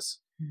happened to us.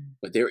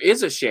 But there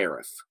is a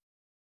sheriff,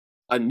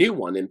 a new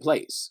one in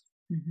place.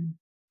 Mm-hmm.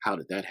 How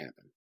did that happen?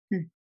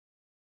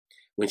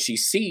 When she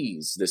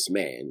sees this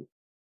man,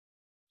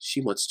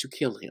 she wants to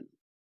kill him.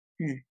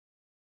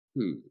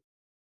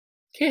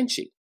 Can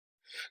she?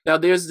 Now,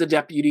 there's the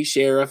deputy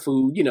sheriff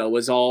who,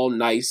 is all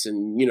nice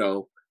and,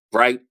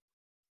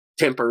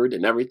 bright-tempered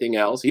and everything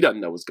else. He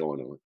doesn't know what's going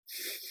on.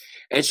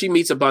 And she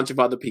meets a bunch of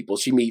other people.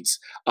 She meets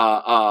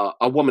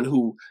a woman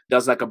who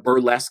does like a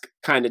burlesque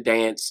kind of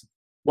dance.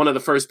 One of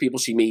the first people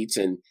she meets,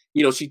 and,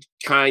 she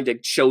kind of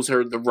shows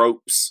her the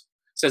ropes.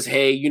 Says,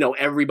 hey,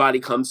 everybody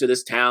comes to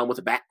this town with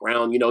a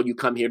background. You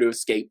come here to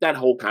escape, that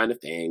whole kind of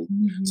thing.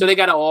 Mm-hmm. So they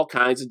got all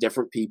kinds of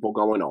different people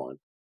going on.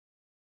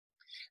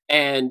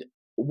 And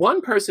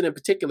one person in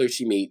particular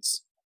she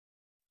meets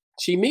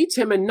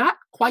him in not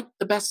quite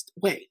the best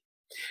way.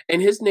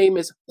 And his name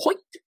is Hoyt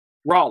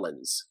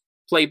Rawlins,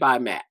 played by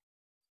Matt.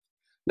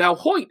 Now,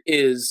 Hoyt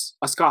is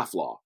a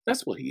scofflaw.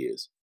 That's what he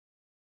is.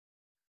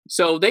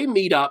 So they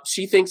meet up.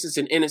 She thinks it's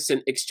an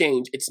innocent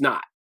exchange. It's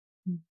not.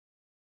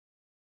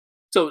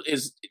 So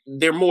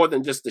they're more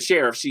than just the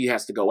sheriff she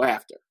has to go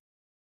after.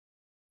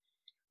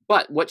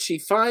 But what she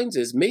finds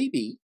is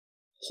maybe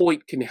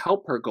Hoyt can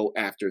help her go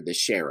after the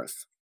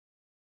sheriff.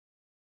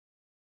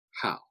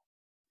 How?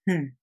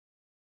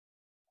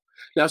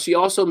 Now, she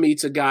also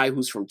meets a guy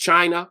who's from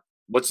China.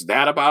 What's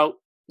that about?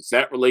 What's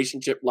that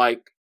relationship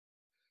like?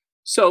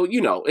 So,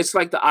 it's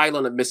like the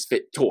island of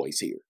misfit toys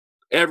here.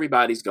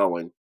 Everybody's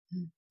going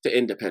to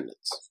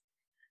Independence.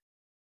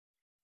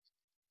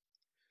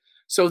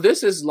 So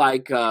this is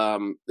like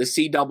the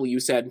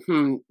CW said,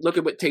 look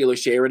at what Taylor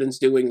Sheridan's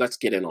doing. Let's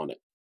get in on it.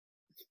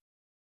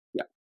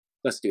 Yeah,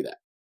 let's do that.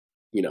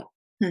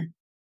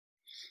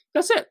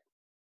 That's it.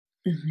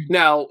 Mm-hmm.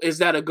 Now, is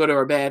that a good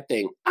or a bad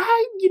thing?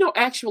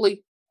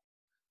 Actually,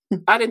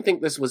 I didn't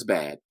think this was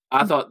bad.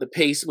 I thought the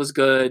pace was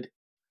good.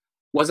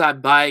 Was I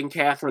buying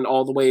Catherine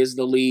all the way as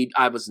the lead?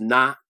 I was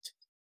not.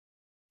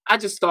 I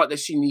just thought that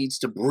she needs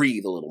to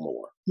breathe a little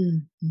more.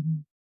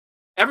 Mm-hmm.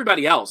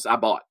 Everybody else I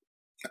bought.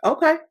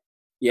 Okay.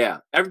 Yeah,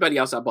 everybody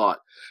else I bought.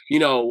 You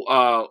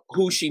know,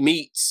 who she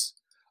meets,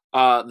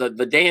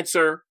 the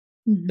dancer,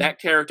 Mm-hmm. that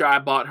character, I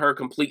bought her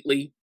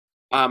completely.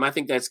 I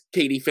think that's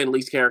Katie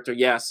Finley's character,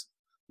 yes.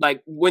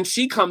 Like, when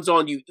she comes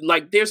on, you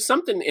like, there's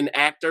something in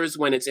actors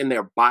when it's in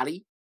their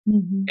body,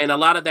 Mm-hmm. and a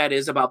lot of that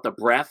is about the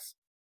breath.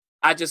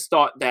 I just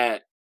thought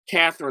that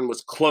Catherine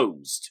was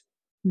closed.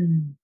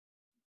 Mm-hmm.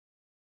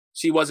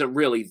 She wasn't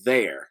really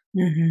there.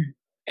 Mm-hmm.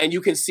 And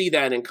you can see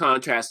that in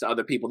contrast to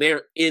other people.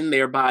 They're in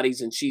their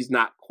bodies, and she's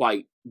not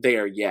quite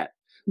there yet.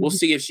 We'll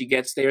see if she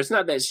gets there. It's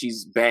not that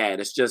she's bad.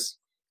 It's just,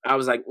 I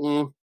was like,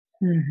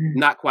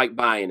 not quite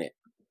buying it.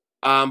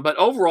 But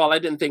overall, I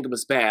didn't think it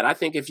was bad. I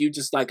think if you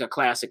just like a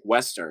classic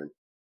Western,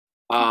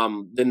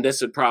 then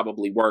this would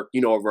probably work.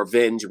 You know, a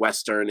revenge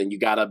Western, and you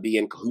got to be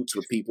in cahoots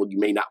with people you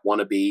may not want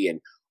to be.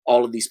 And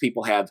all of these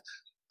people have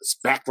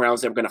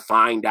backgrounds they're going to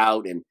find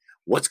out, and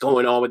what's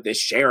going on with this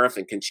sheriff,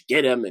 and can she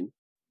get him? And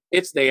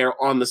it's there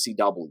on the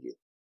CW.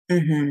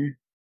 Mm-hmm.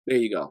 There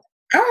you go.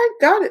 All right,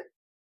 got it.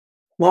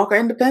 Walker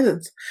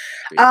Independence.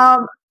 There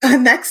you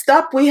Next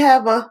up, we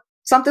have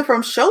something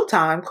from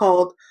Showtime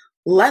called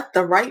Let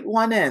the Right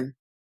One In.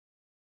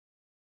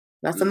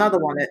 That's another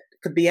one. It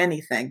could be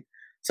anything.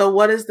 So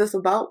what is this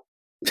about?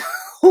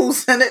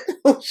 Who's in it?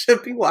 Who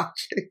should be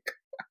watching?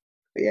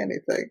 Be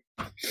anything.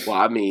 Well,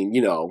 I mean,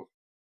 you know,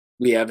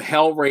 we have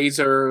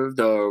Hellraiser,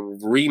 the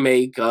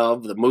remake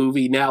of the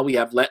movie. Now we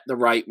have Let the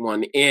Right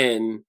One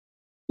In,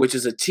 which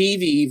is a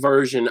TV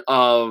version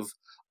of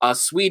a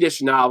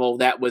Swedish novel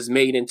that was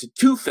made into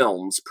 2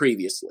 films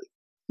previously.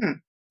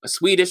 A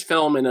Swedish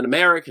film and an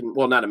American,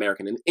 well, not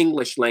American, an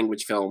English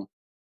language film,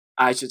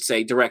 I should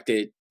say,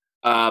 directed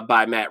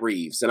by Matt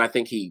Reeves. And I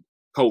think he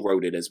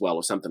co-wrote it as well,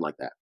 or something like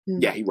that.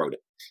 Yeah, he wrote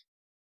it.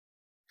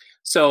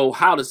 So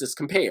how does this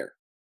compare?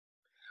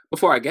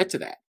 Before I get to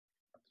that,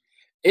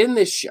 in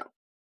this show,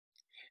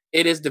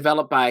 it is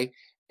developed by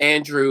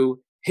Andrew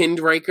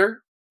Hindraker,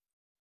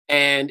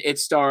 and it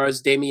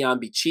stars Damian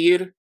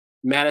Bichir,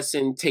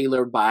 Madison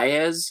Taylor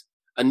Baez,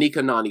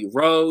 Anika Noni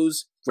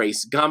Rose,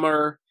 Grace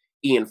Gummer,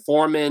 Ian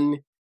Foreman,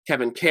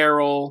 Kevin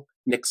Carroll,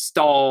 Nick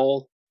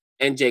Stahl,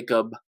 and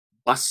Jacob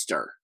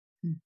Buster.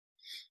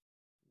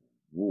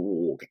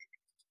 Okay.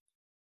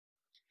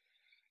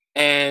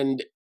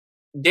 And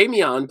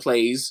Damian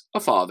plays a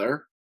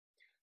father.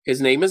 His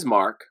name is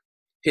Mark.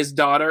 His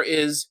daughter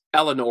is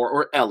Eleanor,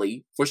 or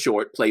Ellie for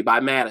short, played by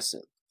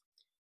Madison.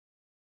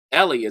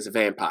 Ellie is a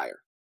vampire.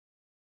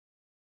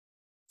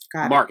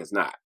 Mark is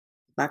not.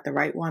 Let the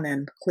right one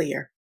in.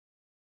 Clear.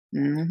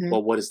 Mm-hmm.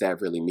 Well, what does that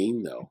really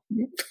mean, though?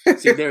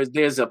 See,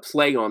 there's a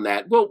play on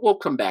that. We'll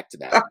come back to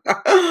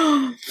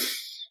that.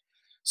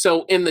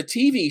 So in the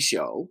TV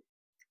show,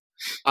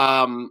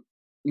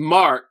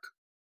 Mark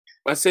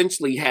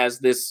essentially has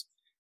this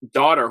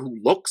daughter who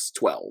looks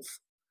 12,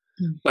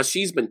 but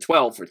she's been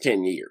 12 for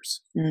 10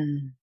 years.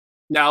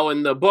 Now,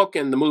 in the book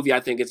and the movie, I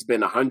think it's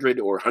been 100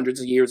 or hundreds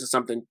of years or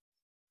something.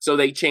 So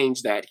they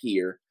changed that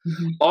here.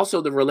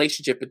 Also, the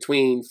relationship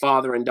between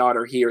father and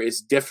daughter here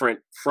is different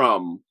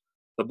from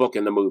the book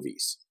and the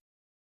movies.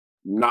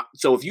 Not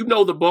so. If you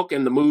know the book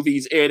and the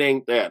movies, it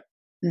ain't that.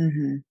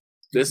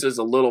 This is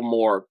a little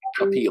more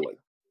appealing.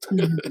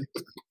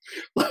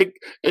 Like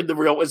in the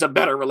real, it's a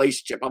better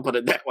relationship. I'll put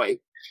it that way.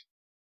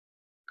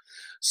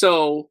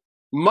 So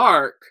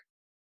Mark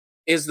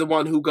is the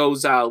one who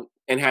goes out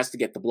and has to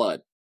get the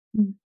blood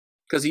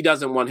because he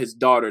doesn't want his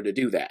daughter to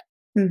do that.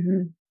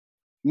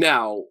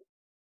 Now,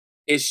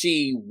 is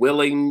she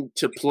willing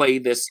to play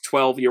this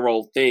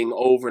 12-year-old thing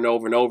over and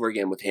over and over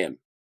again with him?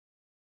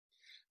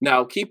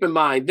 Now, keep in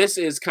mind, this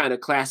is kind of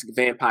classic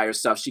vampire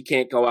stuff. She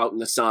can't go out in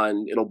the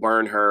sun. It'll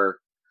burn her.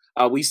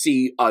 We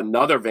see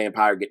another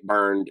vampire get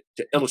burned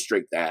to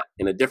illustrate that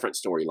in a different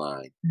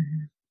storyline.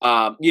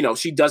 You know,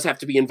 she does have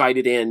to be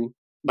invited in,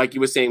 like you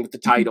were saying with the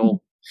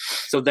title.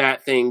 So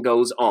that thing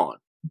goes on.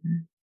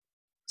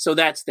 So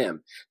that's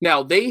them.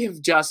 Now, they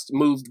have just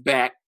moved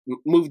back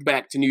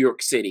to New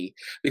York City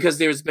because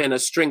there's been a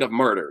string of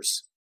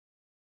murders.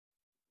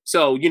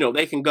 So, you know,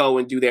 they can go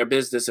and do their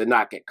business and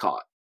not get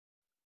caught.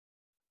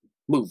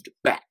 Moved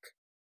back.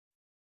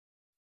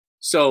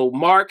 So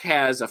Mark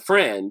has a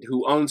friend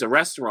who owns a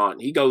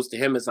restaurant. He goes to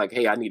him and is like,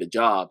 hey, I need a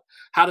job.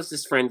 How does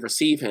this friend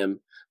receive him?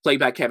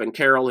 Played by Kevin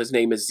Carroll. His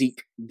name is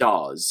Zeke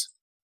Dawes.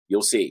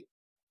 You'll see.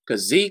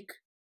 Because Zeke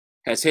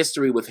has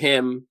history with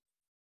him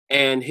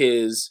and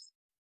his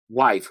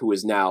wife, who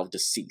is now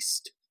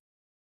deceased.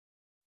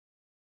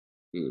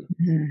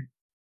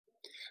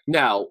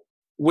 Now,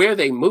 where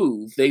they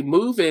move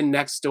in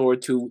next door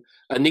to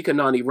Anika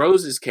Noni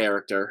Rose's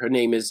character. Her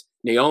name is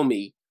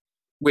Naomi,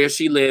 where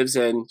she lives,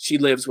 and she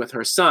lives with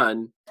her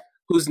son,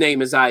 whose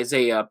name is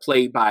Isaiah,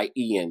 played by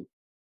Ian.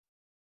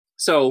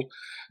 So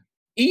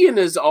Ian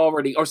is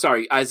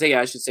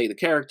Isaiah, I should say, the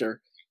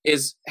character,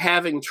 is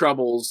having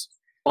troubles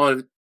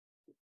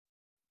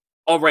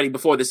already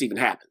before this even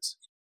happens.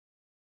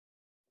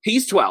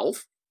 He's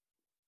 12,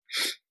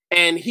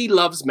 and he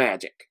loves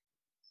magic.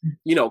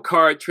 You know,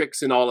 card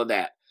tricks and all of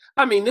that.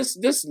 I mean,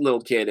 this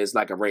little kid is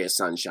like a ray of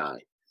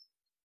sunshine.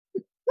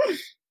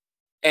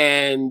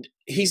 And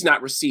he's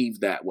not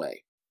received that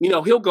way.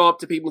 He'll go up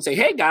to people and say,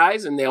 "Hey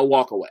guys," and they'll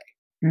walk away.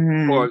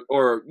 Mm-hmm.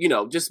 Or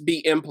just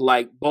be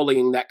impolite,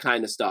 bullying, that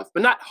kind of stuff,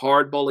 but not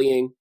hard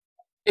bullying.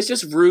 It's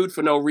just rude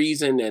for no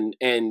reason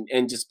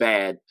and just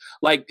bad.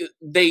 Like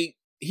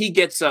he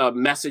gets a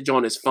message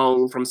on his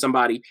phone from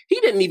somebody. He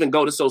didn't even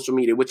go to social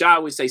media, which I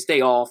always say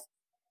stay off.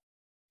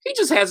 He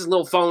just has his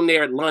little phone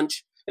there at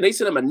lunch, and they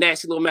sent him a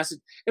nasty little message.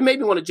 It made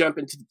me want to jump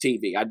into the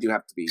TV. I do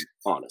have to be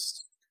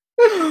honest.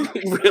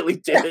 It really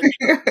did.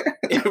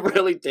 It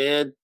really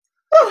did.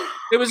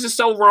 It was just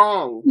so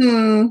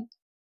wrong.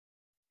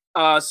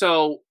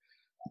 So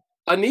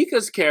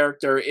Anika's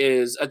character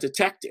is a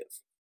detective.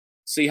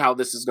 See how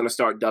this is going to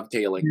start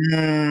dovetailing.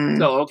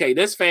 So, okay,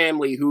 this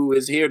family who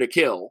is here to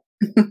kill,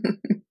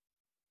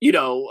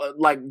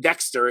 like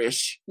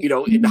Dexter-ish,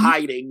 in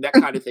hiding, that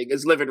kind of thing,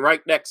 is living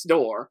right next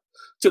door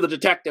to the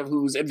detective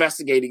who's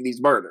investigating these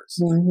murders.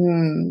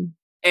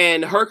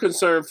 And her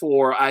concern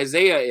for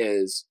Isaiah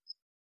is,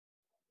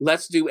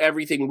 let's do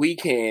everything we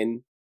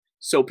can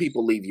so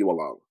people leave you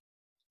alone.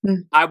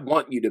 I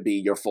want you to be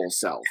your full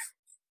self,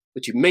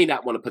 but you may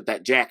not want to put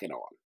that jacket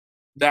on.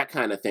 That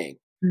kind of thing.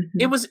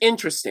 It was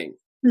interesting,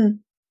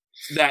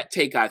 that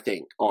take, I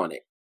think, on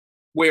it,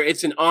 where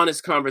it's an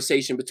honest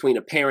conversation between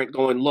a parent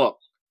going, look,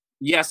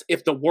 yes,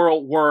 if the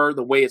world were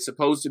the way it's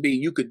supposed to be,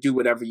 you could do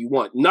whatever you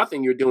want.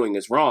 Nothing you're doing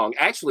is wrong.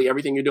 Actually,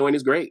 everything you're doing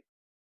is great.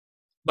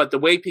 But the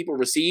way people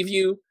receive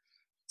you,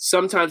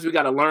 sometimes we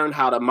got to learn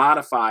how to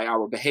modify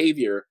our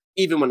behavior,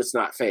 even when it's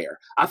not fair.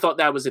 I thought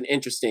that was an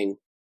interesting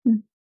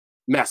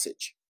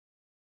message.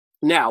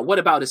 Now, what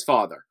about his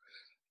father?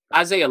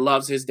 Isaiah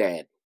loves his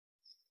dad.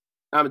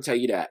 I'm going to tell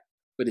you that.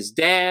 But his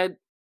dad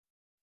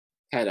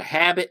had a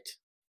habit,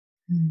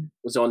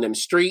 was on them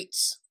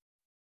streets.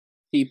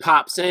 He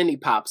pops in, he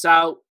pops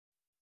out.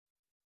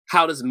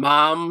 How does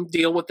mom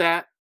deal with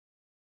that?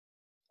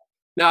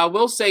 Now, I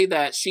will say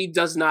that she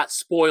does not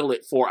spoil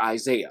it for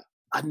Isaiah.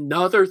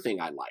 Another thing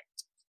I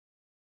liked.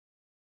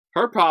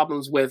 Her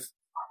problems with,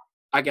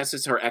 I guess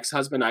it's her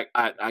ex-husband.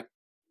 I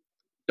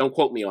don't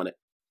quote me on it.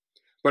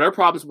 But her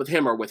problems with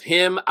him are with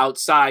him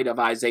outside of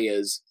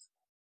Isaiah's,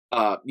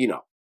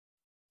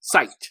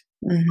 sight,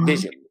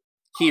 vision,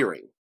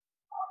 hearing.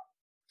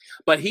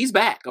 But he's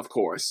back, of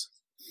course.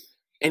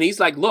 And he's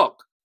like,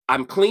 look,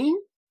 I'm clean.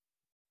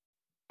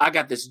 I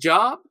got this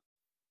job.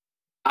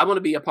 I want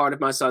to be a part of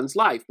my son's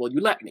life. Will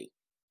you let me?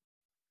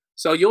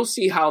 So you'll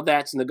see how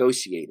that's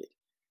negotiated.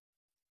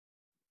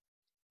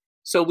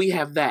 So we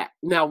have that.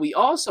 Now, we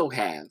also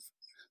have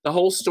the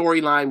whole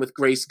storyline with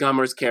Grace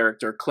Gummer's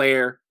character,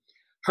 Claire.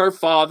 Her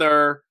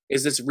father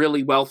is this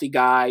really wealthy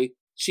guy.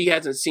 She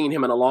hasn't seen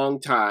him in a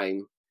long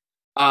time.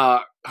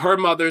 Her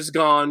mother's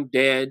gone,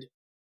 dead.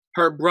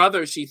 Her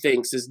brother, she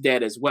thinks, is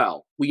dead as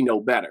well. We know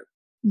better.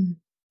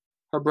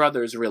 Her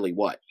brother is really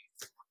what?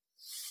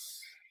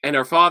 And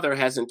her father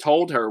hasn't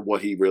told her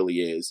what he really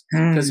is,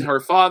 because her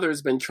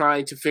father's been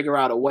trying to figure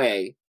out a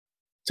way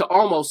to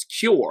almost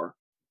cure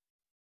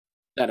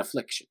that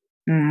affliction.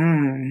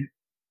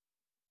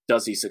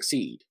 Does he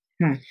succeed?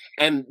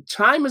 And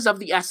time is of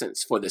the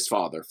essence for this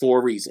father for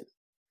a reason.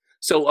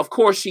 So, of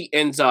course, she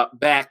ends up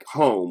back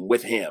home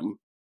with him.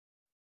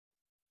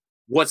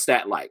 What's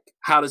that like?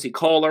 How does he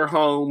call her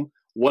home?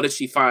 What does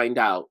she find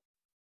out?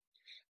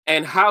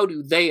 And how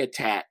do they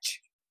attach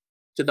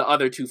to the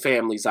other two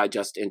families I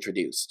just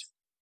introduced?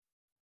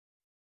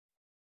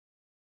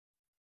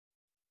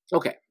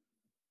 Okay.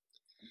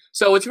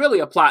 So it's really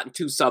a plot and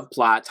two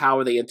subplots. How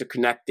are they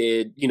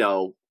interconnected?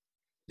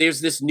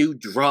 There's this new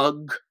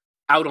drug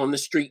out on the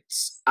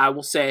streets, I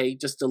will say,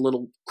 just a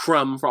little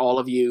crumb for all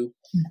of you.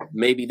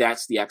 Maybe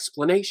that's the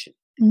explanation.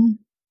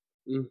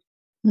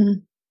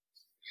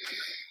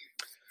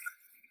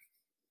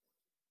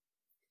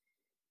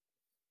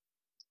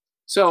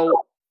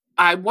 So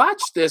I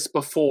watched this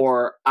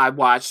before I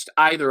watched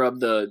either of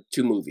the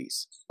two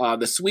movies.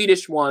 The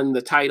Swedish one,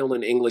 the title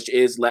in English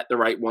is Let the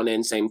Right One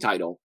In, same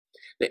title.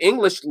 The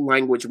English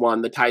language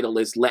one, the title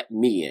is Let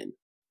Me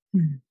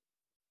In.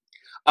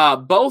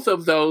 Both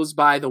of those,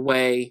 by the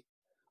way,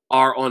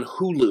 are on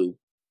Hulu,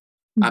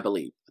 I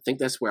believe. I think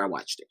that's where I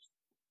watched it.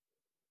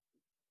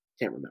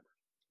 Can't remember.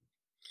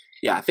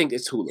 Yeah, I think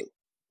it's Hulu.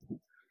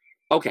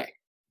 Okay.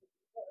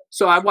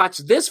 So I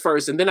watched this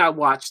first, and then I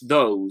watched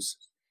those.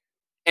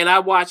 And I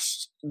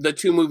watched the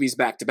two movies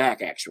back to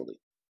back, actually.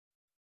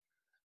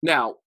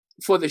 Now,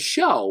 for the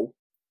show,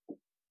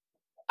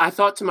 I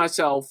thought to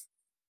myself,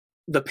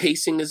 the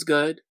pacing is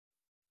good.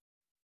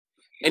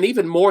 And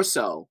even more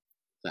so,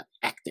 the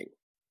acting.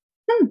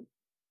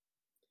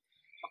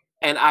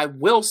 And I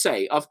will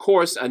say, of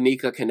course,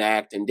 Anika can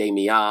act, and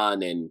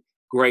Damian and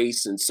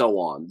Grace and so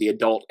on. The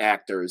adult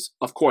actors,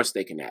 of course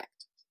they can act.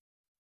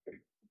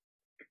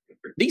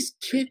 These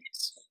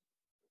kids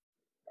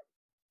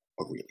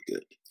are really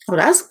good. Oh,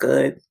 that's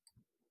good.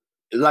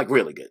 Like,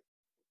 really good.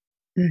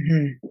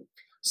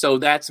 So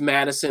that's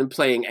Madison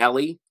playing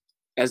Ellie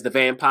as the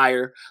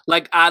vampire.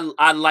 Like,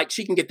 I like,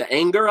 she can get the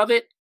anger of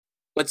it,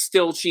 but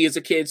still she is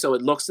a kid, so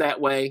it looks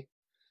that way.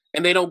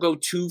 And they don't go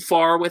too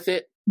far with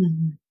it.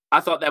 Mm-hmm. I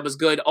thought that was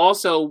good.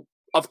 Also,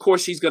 of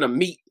course, she's going to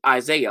meet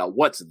Isaiah.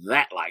 What's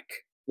that like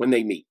when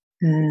they meet?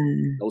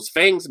 Mm-hmm. Those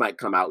fangs might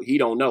come out. He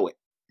don't know it.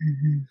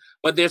 Mm-hmm.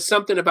 But there's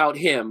something about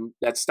him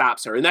that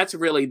stops her. And that's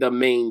really the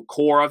main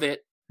core of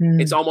it. Mm-hmm.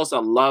 It's almost a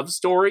love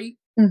story.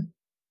 Mm-hmm.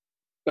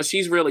 But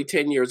she's really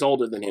 10 years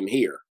older than him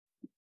here.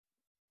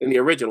 In the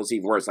original, it's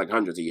even worse, like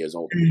hundreds of years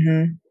older.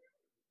 Mm-hmm.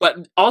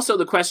 But also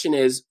the question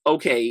is,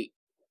 okay,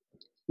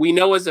 we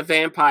know as a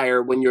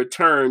vampire, when you're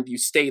turned, you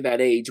stay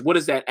that age. What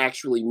does that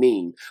actually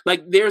mean?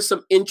 Like, there's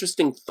some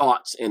interesting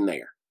thoughts in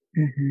there.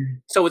 Mm-hmm.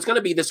 So it's going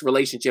to be this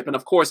relationship. And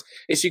of course,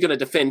 is she going to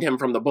defend him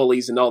from the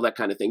bullies and all that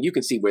kind of thing? You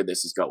can see where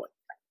this is going.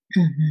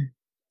 Mm-hmm.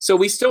 So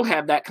we still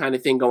have that kind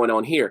of thing going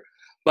on here.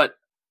 But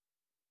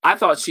I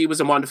thought she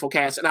was a wonderful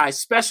cast. And I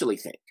especially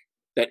think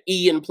that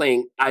Ian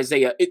playing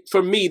Isaiah,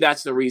 for me,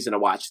 that's the reason to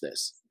watch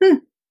this.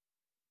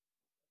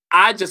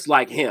 I just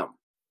like him.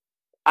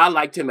 I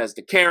liked him as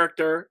the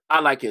character. I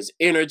like his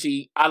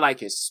energy. I like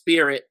his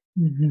spirit.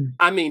 Mm-hmm.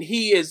 I mean,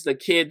 he is the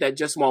kid that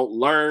just won't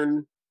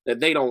learn that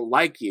they don't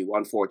like you,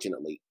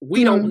 unfortunately.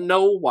 We don't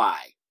know why.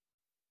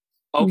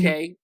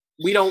 Okay?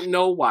 We don't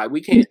know why.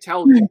 We can't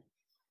tell you.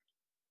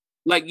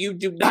 Like, you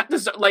do not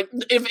deserve, like,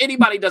 if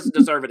anybody doesn't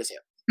deserve it, it's him.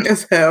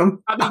 It's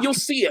him. I mean, you'll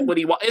see it when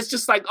he walks. It's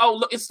just like, oh,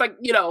 look, it's like,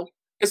 you know,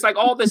 it's like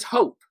all this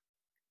hope.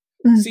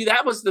 See,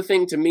 that was the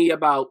thing to me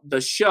about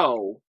the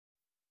show.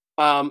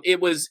 It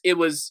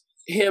was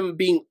him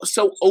being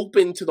so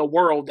open to the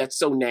world that's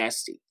so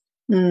nasty.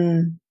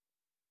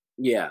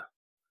 Yeah.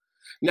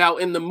 Now,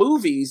 in the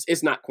movies,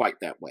 it's not quite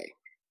that way.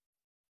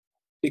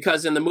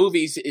 Because in the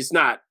movies, it's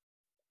not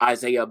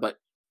Isaiah, but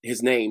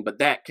his name, but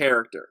that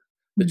character,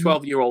 the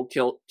 12-year-old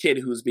kid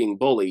who's being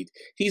bullied,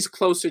 he's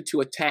closer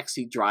to a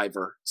taxi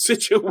driver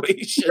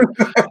situation.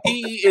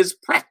 He is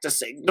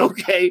practicing,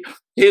 okay,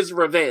 his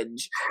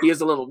revenge. He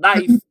has a little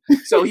knife,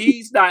 so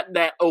he's not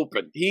that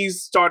open.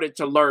 He's started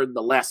to learn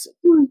the lesson.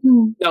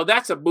 Now,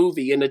 that's a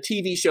movie. In a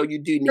TV show,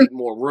 you do need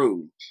more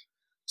room.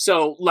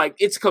 So, like,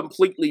 it's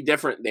completely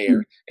different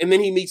there. And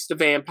then he meets the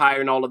vampire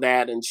and all of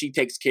that, and she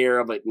takes care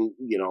of it, and,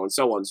 you know, and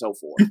so on and so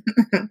forth.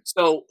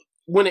 So,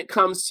 when it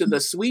comes to the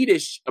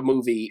Swedish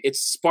movie,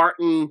 it's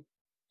Spartan,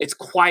 it's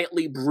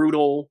quietly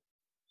brutal,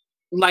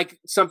 like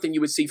something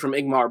you would see from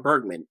Ingmar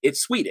Bergman.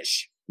 It's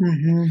Swedish.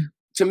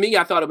 To me,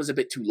 I thought it was a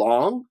bit too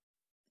long,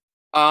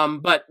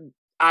 but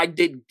I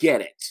did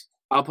get it.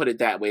 I'll put it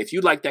that way. If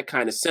you like that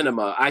kind of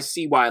cinema, I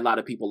see why a lot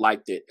of people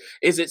liked it.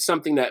 Is it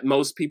something that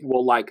most people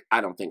will like?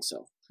 I don't think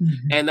so.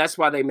 And that's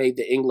why they made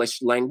the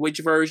English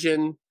language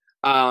version.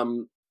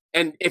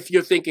 And if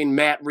you're thinking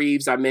Matt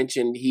Reeves, I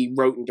mentioned he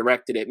wrote and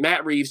directed it.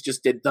 Matt Reeves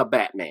just did The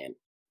Batman.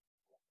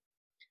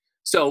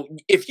 So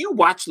if you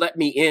watch Let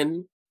Me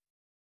In,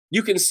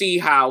 you can see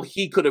how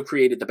he could have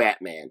created the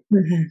Batman.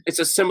 It's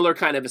a similar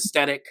kind of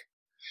aesthetic.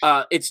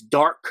 It's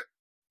dark.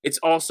 It's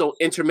also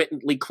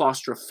intermittently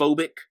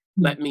claustrophobic.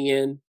 Let Me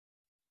In.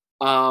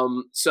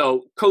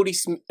 So Cody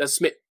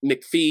Smith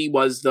McPhee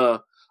was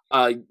the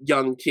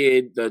young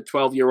kid, the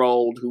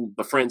 12-year-old who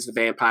befriends the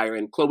vampire,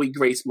 and Chloe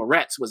Grace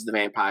Moretz was the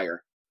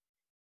vampire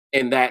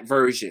in that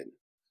version.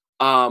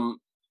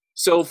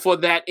 So for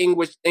that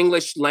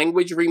English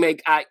language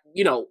remake,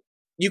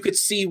 you could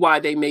see why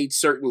they made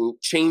certain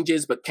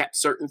changes, but kept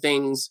certain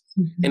things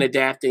in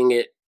adapting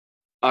it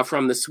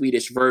from the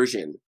Swedish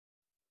version.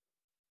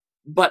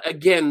 But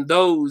again,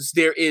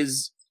 there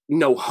is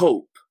no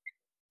hope.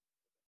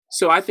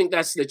 So I think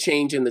that's the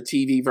change in the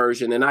TV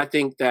version. And I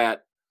think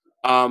that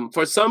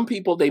for some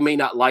people, they may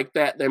not like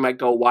that. They might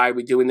go, why are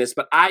we doing this?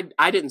 But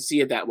I didn't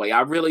see it that way.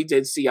 I really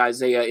did see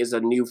Isaiah as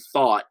a new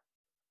thought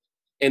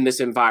in this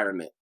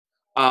environment.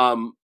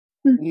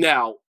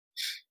 Now,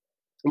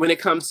 when it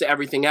comes to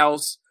everything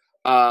else,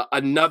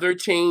 another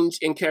change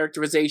in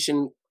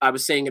characterization, I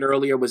was saying it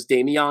earlier, was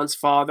Damian's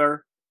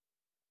father.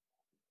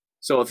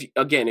 So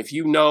if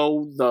you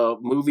know the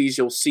movies,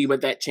 you'll see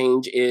what that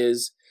change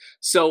is.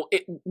 So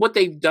what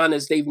they've done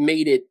is they've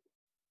made it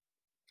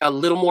a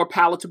little more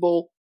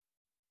palatable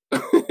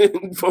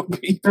for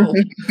people.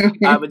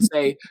 I would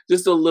say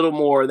just a little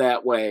more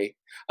that way,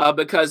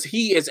 because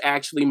he is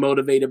actually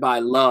motivated by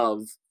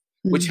love,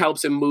 which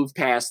helps him move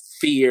past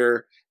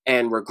fear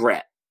and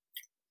regret.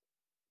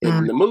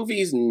 In the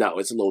movies, no,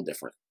 it's a little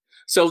different.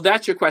 So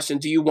that's your question.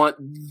 Do you want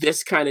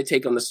this kind of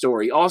take on the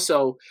story?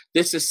 Also,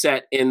 this is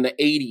set in the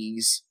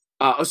 80s.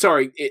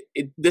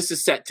 This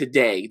is set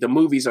today. The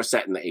movies are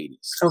set in the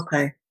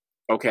 80s.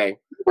 Okay.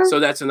 So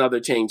that's another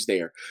change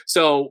there.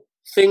 So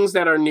things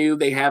that are new,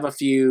 they have a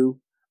few.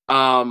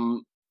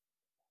 Some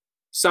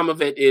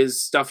of it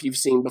is stuff you've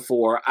seen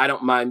before. I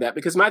don't mind that,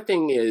 because my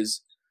thing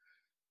is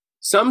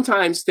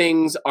sometimes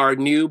things are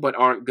new but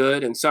aren't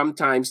good, and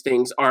sometimes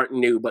things aren't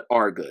new but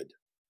are good.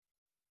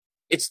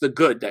 It's the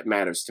good that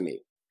matters to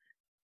me.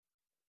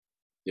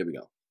 There we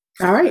go.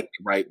 All right.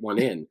 Right one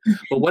in.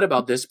 But what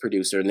about this,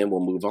 producer? And then we'll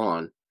move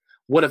on.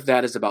 What if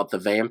that is about the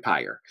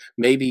vampire?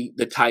 Maybe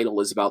the title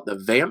is about the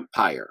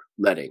vampire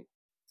letting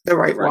the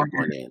right one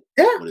one in.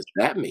 Yeah. What does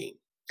that mean?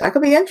 That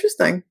could be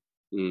interesting.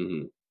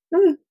 Mm-hmm.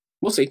 Mm.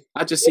 We'll see.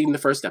 I just seen the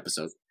first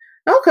episode.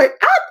 Okay,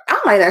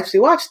 I might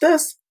actually watch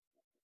this.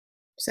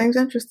 Seems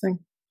interesting.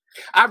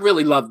 I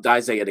really loved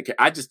Isaiah.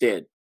 I just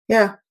did.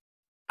 Yeah.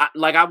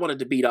 I wanted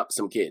to beat up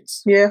some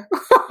kids. Yeah.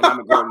 And I'm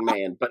a grown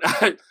man, but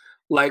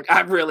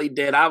I really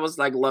did. I was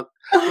like, look,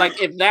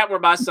 like if that were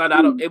my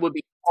son, it would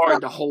be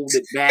hard to hold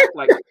it back.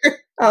 Like you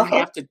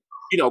have to,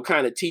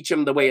 kind of teach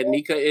him the way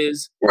Anika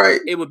is.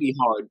 Right. It would be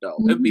hard though.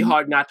 It would be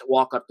hard not to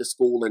walk up to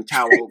school and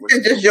tower over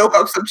and just yoke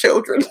up some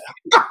children.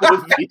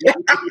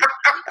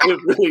 It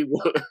really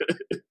would.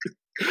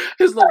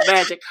 His little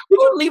magic. Would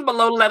you leave him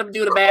alone and let him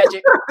do the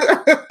magic?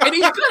 And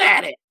he's good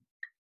at it.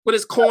 With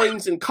his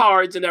coins and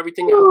cards and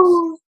everything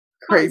else.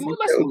 Crazy.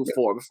 Let's move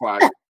forward before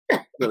I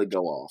really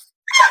go off.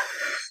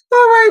 All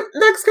right.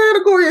 Next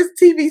category is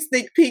TV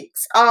sneak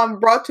peeks.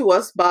 Brought to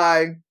us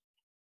by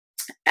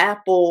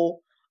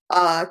Apple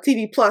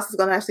TV Plus. Is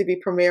going to actually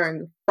be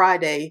premiering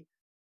Friday,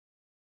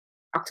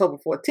 October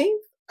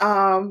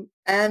 14th.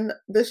 And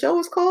the show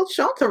is called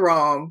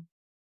Shantaram.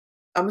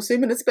 I'm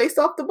assuming it's based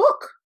off the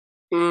book.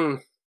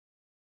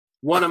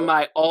 One of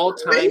my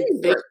all-time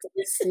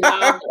favorites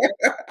now.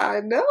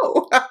 I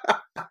know.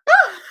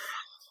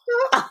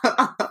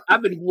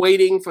 I've been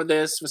waiting for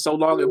this for so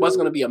long. It was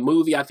going to be a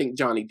movie. I think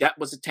Johnny Depp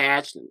was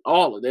attached and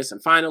all of this.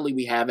 And finally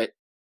we have it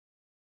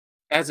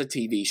as a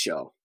TV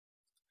show.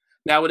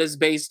 Now it is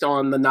based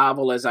on the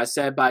novel, as I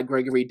said, by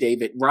Gregory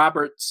David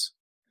Roberts,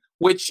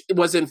 which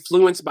was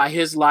influenced by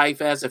his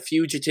life as a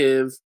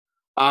fugitive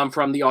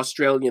from the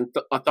Australian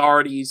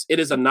authorities. It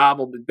is a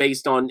novel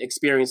based on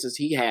experiences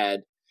he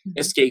had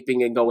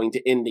escaping and going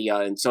to India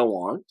and so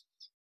on.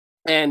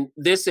 And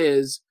this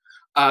is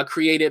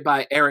created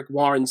by Eric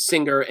Warren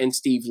Singer and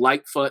Steve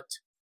Lightfoot.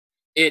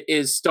 It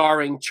is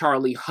starring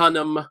Charlie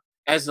Hunnam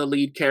as the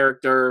lead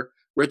character.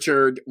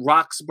 Richard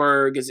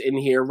Roxburgh is in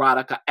here.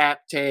 Radhika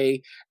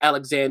Apte,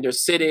 Alexander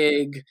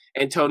Siddig,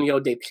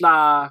 Antonio De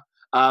Pla,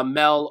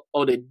 Mel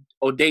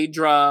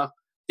Odedra,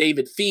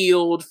 David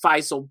Field,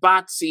 Faisal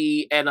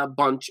Batsi, and a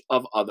bunch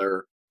of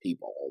other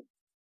people.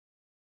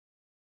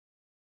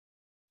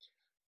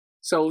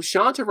 So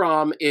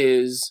Shantaram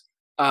is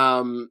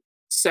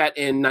set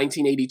in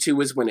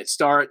 1982 is when it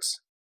starts.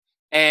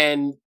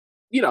 And,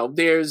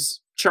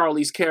 there's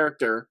Charlie's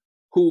character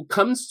who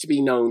comes to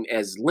be known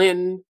as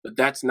Lynn, but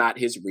that's not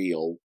his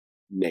real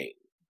name.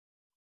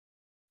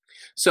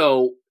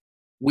 So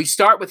we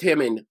start with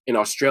him in an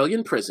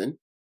Australian prison.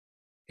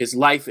 His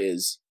life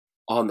is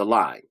on the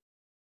line.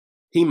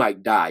 He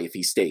might die if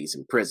he stays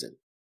in prison.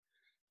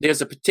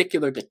 There's a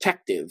particular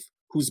detective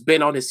who's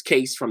been on his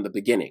case from the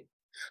beginning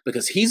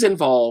because he's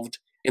involved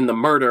in the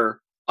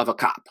murder of a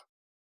cop.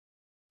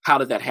 How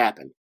did that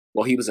happen?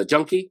 Well, he was a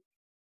junkie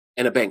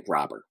and a bank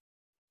robber,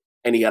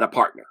 and he had a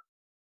partner.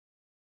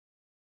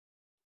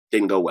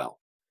 Didn't go well.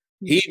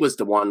 He was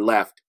the one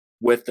left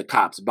with the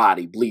cop's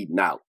body bleeding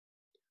out.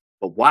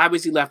 But why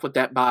was he left with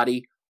that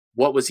body?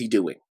 What was he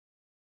doing?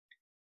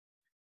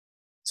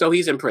 So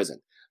he's in prison.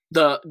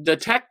 The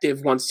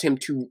detective wants him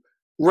to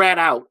rat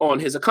out on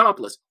his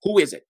accomplice. Who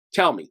is it?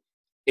 Tell me.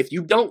 If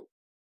you don't,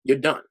 you're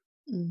done.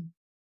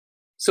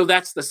 So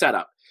that's the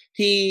setup.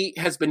 He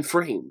has been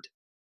framed.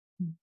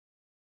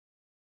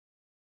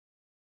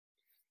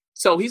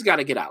 So he's got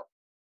to get out.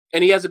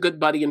 And he has a good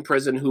buddy in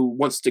prison who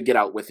wants to get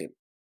out with him.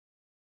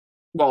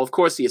 Well, of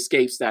course he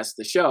escapes. That's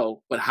the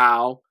show. But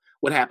how?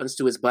 What happens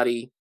to his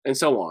buddy? And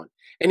so on.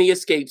 And he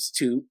escapes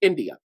to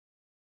India.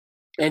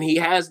 And he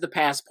has the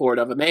passport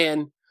of a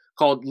man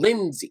called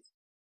Lindsay.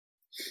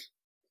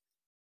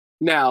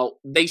 Now,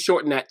 they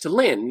shorten that to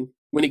Lynn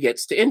when he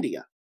gets to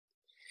India.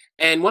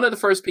 And one of the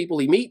first people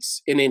he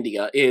meets in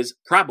India is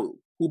Prabhu,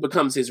 who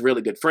becomes his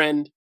really good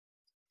friend.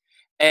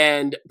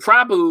 And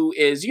Prabhu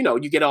is,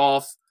 you get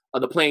off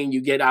of the plane,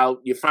 you get out,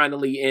 you're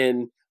finally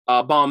in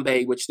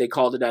Bombay, which they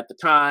called it at the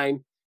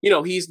time.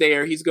 He's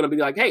there. He's going to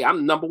be like, hey, I'm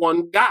the number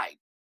one guy.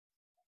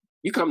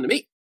 You come to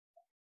me.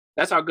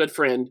 That's our good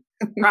friend,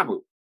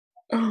 Prabhu.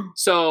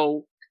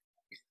 So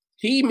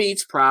he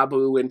meets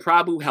Prabhu, and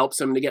Prabhu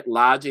helps him to get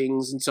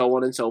lodgings and so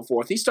on and so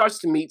forth. He starts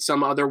to meet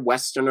some other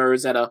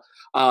Westerners at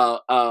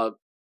a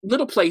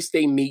little place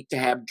they meet to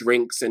have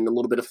drinks and a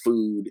little bit of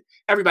food.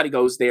 Everybody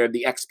goes there,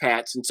 the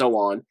expats and so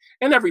on,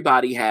 and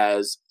everybody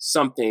has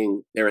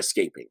something they're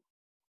escaping.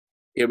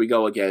 Here we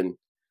go again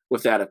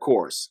with that, of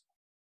course.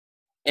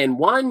 And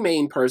one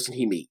main person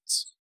he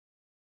meets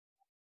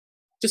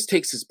just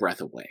takes his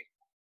breath away.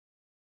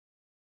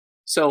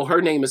 So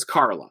her name is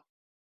Carla.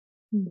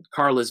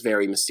 Carla's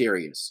very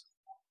mysterious.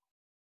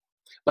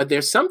 But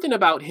there's something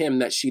about him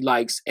that she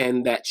likes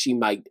and that she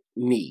might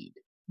need.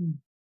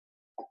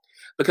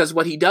 Because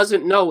what he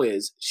doesn't know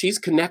is she's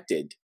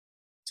connected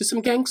to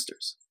some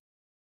gangsters.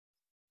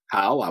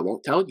 How? I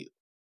won't tell you.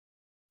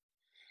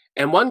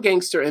 And one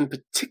gangster in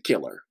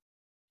particular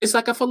is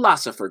like a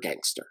philosopher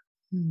gangster.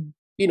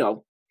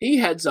 He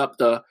heads up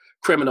the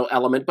criminal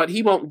element, but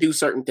he won't do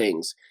certain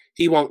things.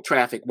 He won't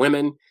traffic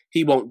women.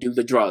 He won't do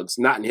the drugs,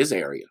 not in his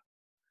area,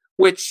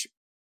 which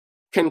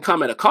can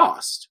come at a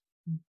cost.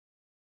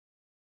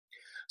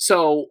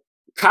 So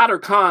Kader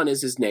Khan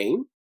is his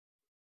name.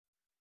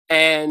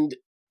 And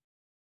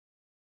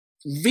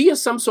via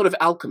some sort of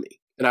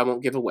alchemy that I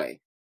won't give away,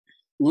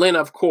 Lynn,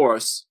 of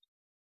course,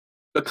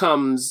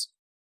 becomes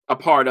a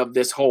part of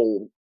this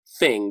whole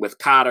thing with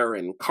Cotter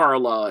and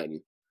Carla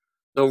and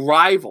the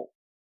rival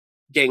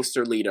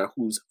gangster leader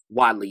who's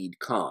Waleed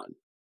Khan.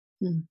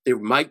 There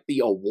might be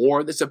a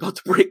war that's about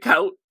to break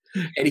out,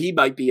 and he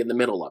might be in the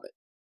middle of it.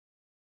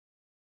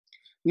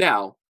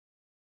 Now,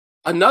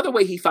 another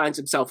way he finds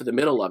himself in the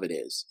middle of it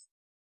is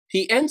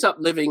he ends up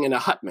living in a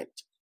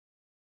hutment,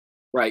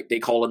 right? They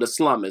call it a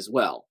slum as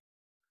well.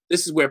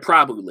 This is where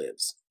Prabhu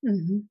lives.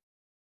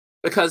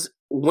 Because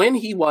when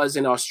he was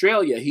in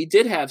Australia, he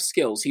did have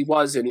skills. He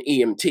was an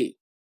EMT.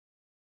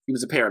 He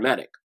was a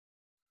paramedic.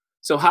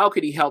 So how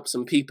could he help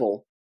some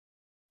people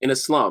in a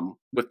slum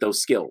with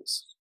those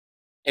skills?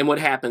 And what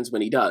happens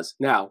when he does?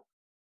 Now,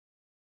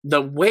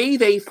 the way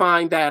they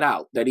find that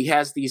out, that he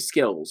has these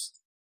skills,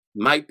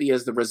 might be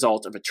as the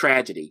result of a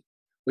tragedy,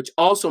 which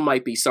also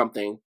might be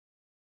something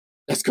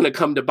that's going to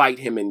come to bite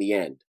him in the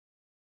end.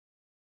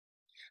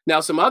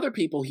 Now, some other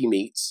people he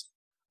meets,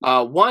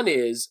 one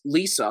is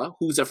Lisa,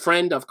 who's a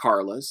friend of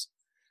Carla's,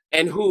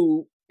 and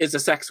who is a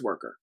sex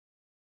worker.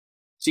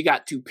 She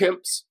got two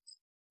pimps,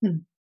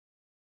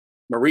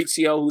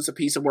 Maurizio, who's a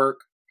piece of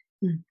work,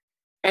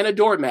 and a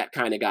doormat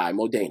kind of guy,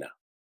 Modena.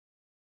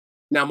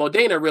 Now,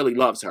 Modena really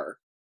loves her.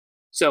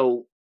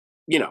 So,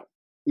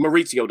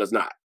 Maurizio does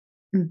not.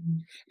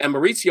 And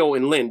Maurizio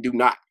and Lynn do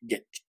not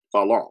get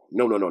along.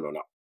 No.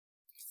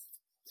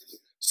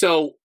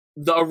 So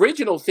the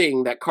original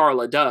thing that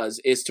Carla does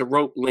is to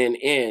rope Lynn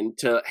in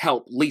to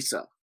help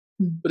Lisa.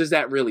 But is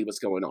that really what's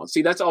going on?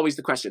 See, that's always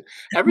the question.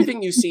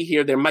 Everything you see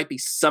here, there might be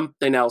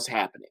something else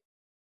happening.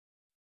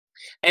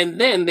 And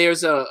then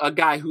there's a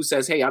guy who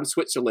says, hey, I'm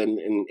Switzerland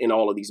in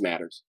all of these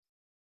matters.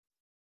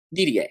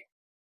 Didier.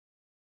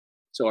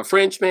 So a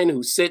Frenchman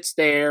who sits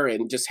there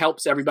and just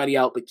helps everybody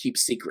out but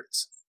keeps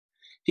secrets.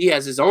 He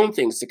has his own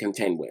things to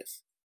contend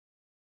with.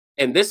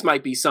 And this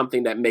might be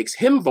something that makes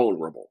him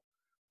vulnerable.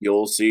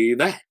 You'll see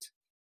that.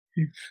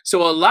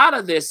 So a lot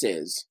of this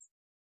is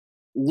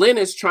Lynn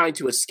is trying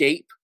to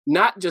escape,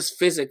 not just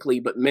physically,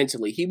 but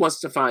mentally. He wants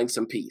to find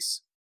some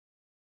peace.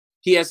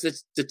 He has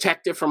this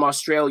detective from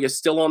Australia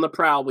still on the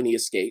prowl when he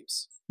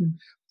escapes.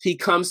 He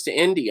comes to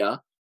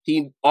India.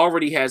 He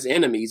already has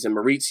enemies in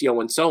Maurizio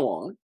and so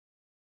on.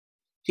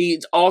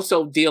 He's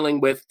also dealing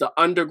with the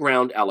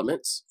underground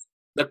elements.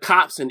 The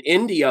cops in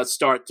India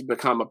start to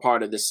become a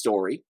part of this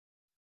story.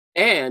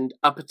 And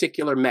a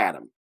particular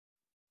madam.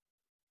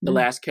 The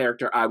last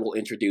character I will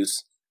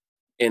introduce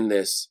in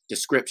this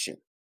description.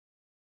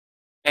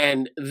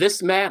 And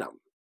this madam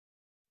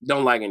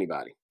don't like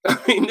anybody. I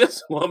mean,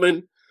 this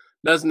woman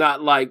does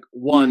not like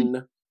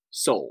one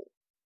soul.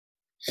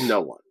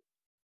 No one.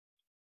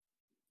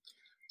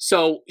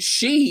 So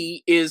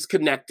she is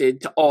connected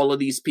to all of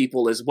these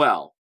people as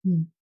well,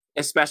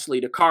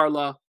 especially to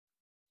Carla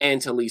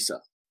and to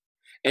Lisa.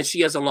 And she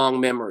has a long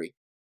memory.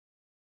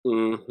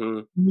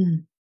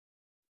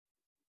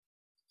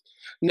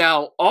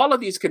 Now, all of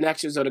these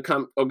connections are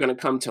going to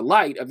come to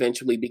light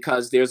eventually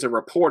because there's a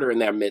reporter in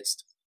their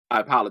midst. I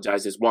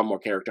apologize. There's one more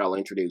character I'll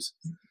introduce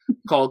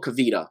called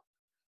Kavita.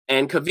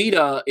 And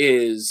Kavita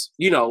is,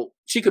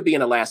 she could be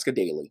in Alaska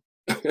Daily.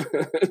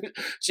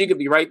 She could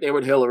be right there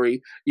with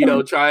Hillary,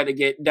 trying to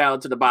get down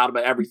to the bottom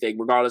of everything,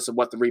 regardless of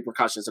what the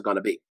repercussions are going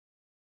to be.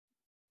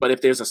 But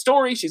if there's a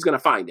story, she's going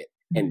to find it.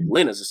 And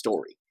Lynn is a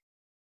story.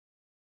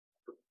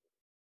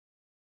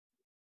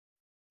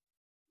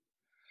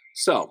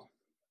 So,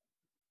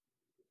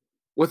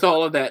 with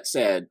all of that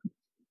said,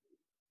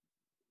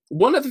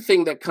 one of the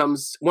things that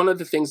comes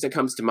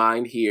to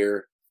mind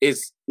here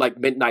is like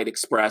Midnight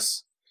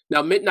Express.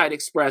 Now, Midnight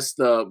Express,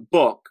 the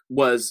book,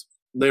 was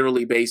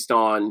literally based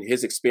on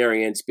his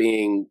experience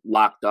being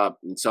locked up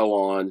and so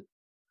on.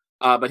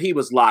 But he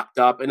was locked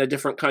up in a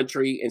different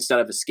country instead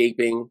of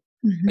escaping.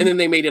 And then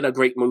they made it a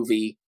great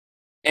movie.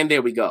 And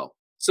there we go.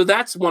 So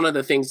that's one of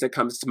the things that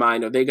comes to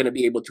mind. Are they going to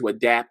be able to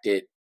adapt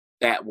it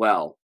that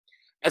well?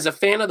 As a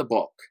fan of the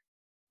book,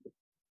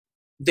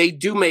 they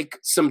do make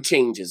some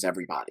changes,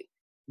 everybody.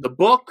 The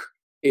book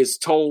is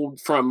told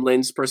from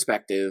Lynn's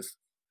perspective,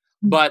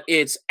 but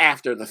it's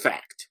after the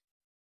fact.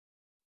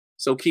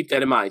 So keep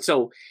that in mind.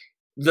 So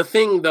the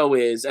thing, though,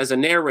 is as a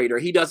narrator,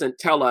 he doesn't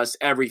tell us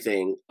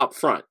everything up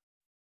front.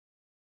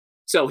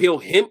 So he'll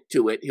hint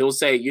to it. He'll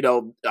say,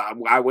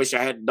 I wish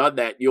I hadn't done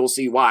that. You'll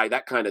see why,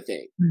 that kind of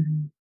thing.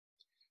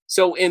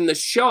 So in the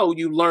show,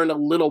 you learn a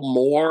little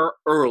more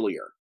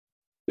earlier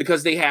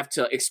because they have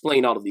to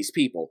explain all of these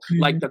people.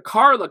 Like the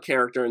Carla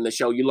character in the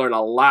show, you learn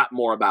a lot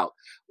more about.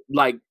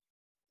 Like,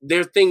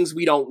 there are things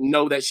we don't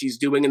know that she's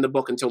doing in the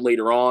book until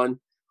later on.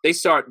 They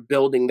start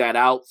building that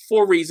out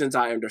for reasons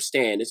I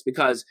understand. It's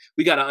because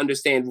we got to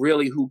understand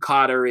really who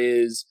Cotter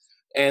is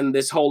and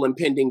this whole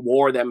impending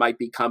war that might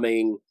be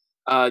coming,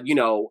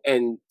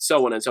 and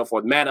so on and so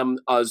forth. Madame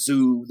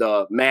Azou,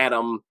 the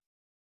madam,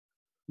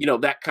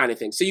 that kind of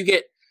thing. So you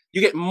get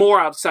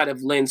more outside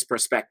of Lynn's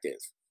perspective.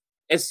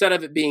 Instead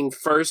of it being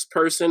first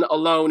person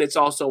alone, it's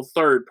also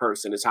third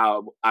person is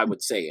how I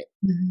would say it.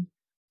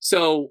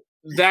 So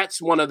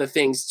that's one of the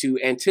things to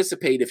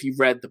anticipate if you've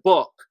read the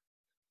book.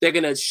 They're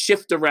going to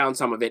shift around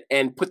some of it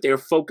and put their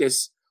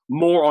focus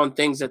more on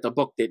things that the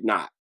book did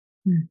not.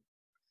 Mm.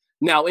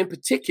 Now, in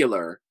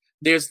particular,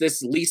 there's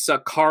this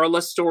Lisa Carla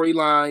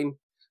storyline.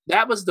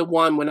 That was the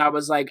one when I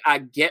was like, I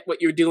get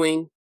what you're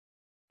doing.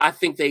 I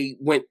think they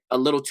went a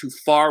little too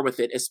far with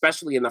it,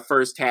 especially in the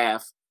first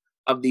half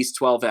of these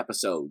 12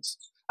 episodes.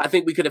 I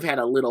think we could have had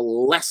a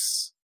little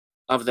less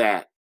of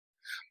that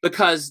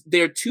because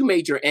there are two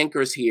major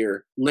anchors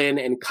here, Lynn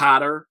and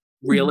Cotter,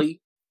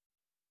 really,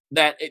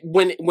 that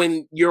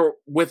when you're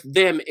with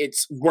them,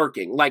 it's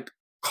working. Like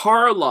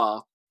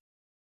Carla,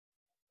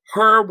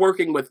 her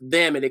working with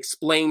them, it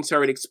explains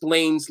her, it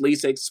explains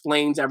Lisa,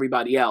 explains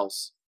everybody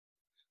else.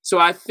 So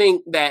I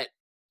think that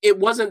it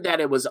wasn't that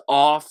it was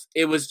off.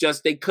 It was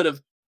just they could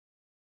have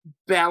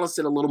balanced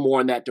it a little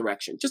more in that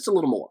direction, just a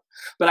little more.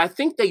 But I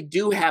think they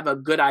do have a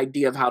good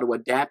idea of how to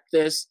adapt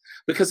this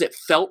because it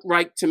felt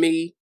right to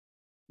me.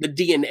 The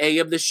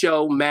DNA of the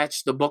show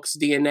matched the book's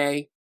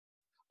DNA.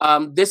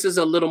 This is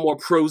a little more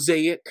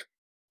prosaic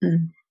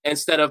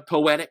instead of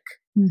poetic.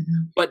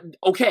 Mm-hmm. But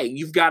okay,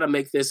 you've got to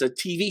make this a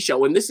TV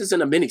show, and this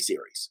isn't a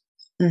miniseries.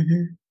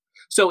 Mm-hmm.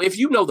 So if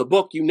you know the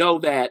book, you know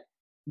that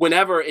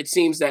whenever it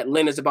seems that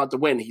Lynn is about to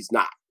win, he's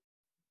not.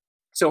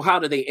 So how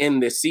do they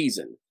end this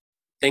season?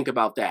 Think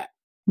about that.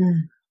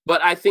 Mm.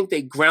 But I think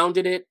they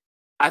grounded it.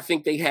 I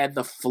think they had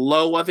the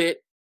flow of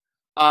it.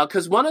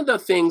 Because one of the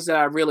things that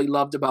I really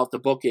loved about the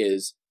book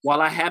is,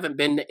 while I haven't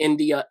been to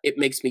India, it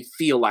makes me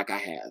feel like I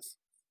have.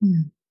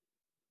 Mm.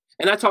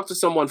 And I talked to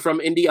someone from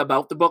India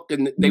about the book,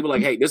 and they were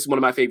like, hey, this is one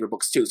of my favorite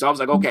books too. So I was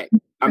like, okay,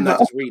 I'm not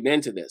just reading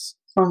into this.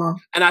 Uh-huh.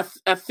 And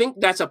I think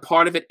that's a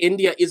part of it.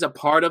 India is a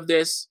part of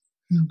this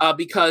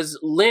because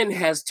Lynn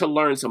has to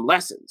learn some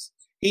lessons.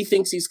 He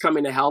thinks he's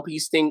coming to help. He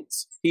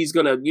thinks he's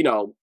going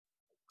to,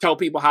 tell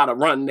people how to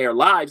run their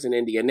lives in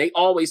India. And they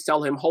always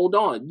tell him, hold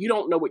on, you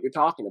don't know what you're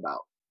talking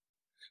about.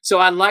 So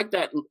I like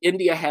that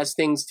India has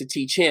things to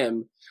teach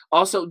him.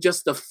 Also,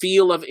 just the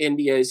feel of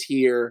India is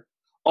here.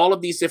 All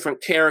of these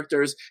different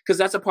characters, because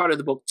that's a part of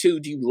the book too.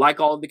 Do you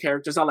like all of the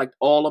characters? I liked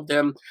all of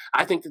them.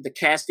 I think that the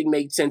casting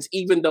made sense,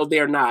 even though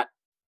they're not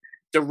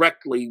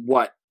directly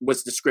what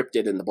was described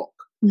in the book.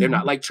 Mm-hmm. They're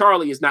not like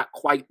Charlie is not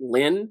quite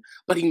Lynn,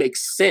 but he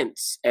makes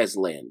sense as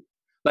Lynn.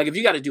 Like if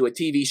you got to do a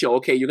TV show,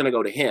 okay, you're going to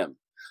go to him.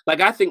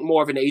 Like I think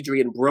more of an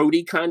Adrian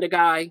Brody kind of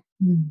guy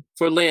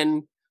for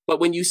Lynn. But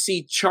when you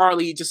see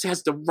Charlie, he just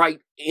has the right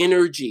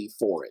energy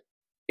for it.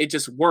 It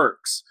just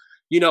works.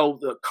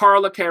 The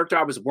Carla character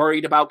I was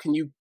worried about. Can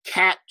you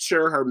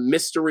capture her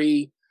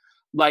mystery?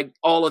 Like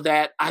all of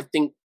that. I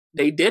think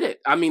they did it.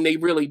 I mean, they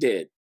really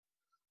did.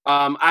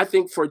 I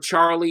think for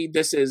Charlie,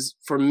 this is,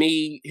 for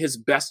me, his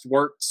best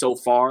work so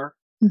far.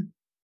 Mm.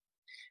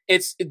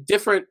 It's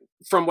different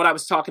from what I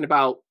was talking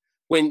about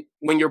when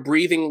you're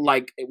breathing,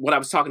 like what I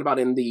was talking about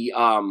in the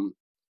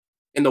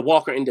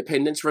Walker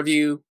Independence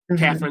review,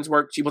 Catherine's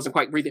work. She wasn't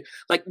quite breathing.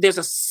 Like there's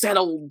a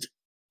settled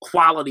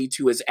quality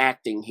to his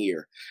acting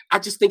here. I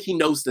just think he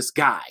knows this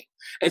guy.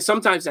 And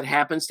sometimes that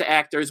happens to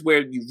actors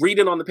where you read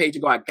it on the page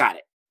and go, I got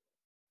it.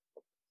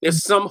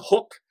 There's some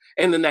hook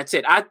and then that's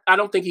it. I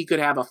don't think he could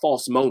have a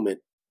false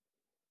moment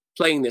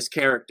playing this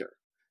character.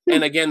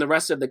 And again, the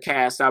rest of the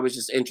cast, I was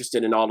just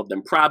interested in all of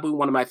them. Prabhu,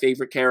 one of my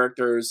favorite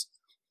characters,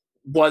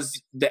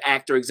 was the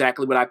actor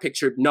exactly what I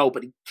pictured? No,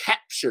 but he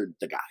captured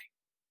the guy.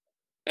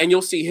 And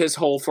you'll see his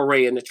whole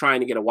foray into trying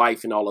to get a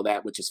wife and all of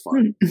that, which is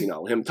fun.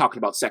 Him talking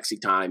about sexy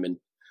time and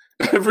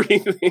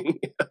everything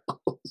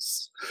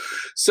else.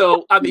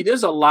 So, I mean,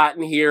 there's a lot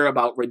in here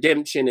about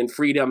redemption and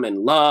freedom and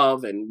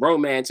love and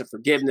romance and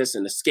forgiveness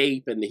and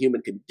escape and the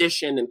human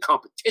condition and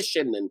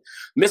competition and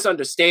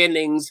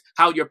misunderstandings,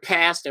 how your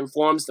past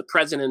informs the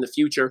present and the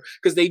future.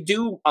 Because they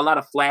do a lot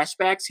of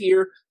flashbacks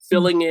here,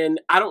 filling in.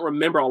 I don't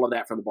remember all of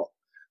that from the book.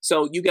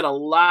 So you get a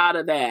lot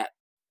of that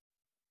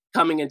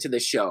coming into the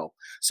show.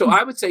 So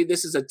I would say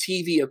this is a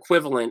TV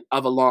equivalent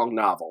of a long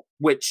novel,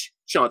 which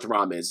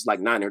Shantaram is like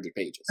 900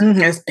 pages.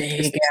 It's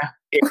big,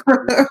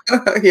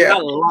 yeah. I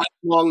like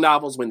long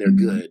novels when they're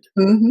good.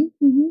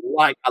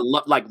 Like I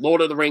love, like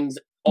Lord of the Rings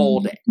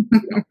all day.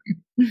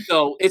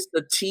 So it's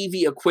the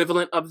TV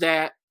equivalent of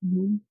that.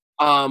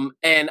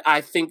 And I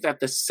think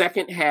that the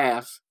second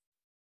half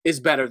is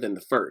better than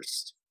the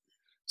first.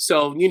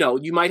 So,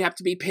 you might have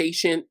to be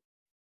patient.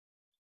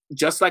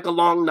 Just like a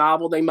long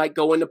novel, they might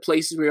go into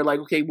places where you're like,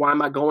 okay, why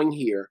am I going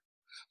here?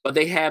 But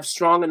they have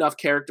strong enough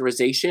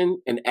characterization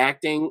and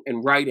acting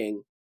and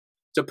writing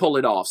to pull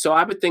it off. So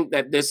I would think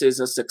that this is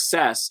a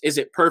success. Is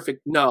it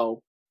perfect?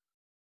 No.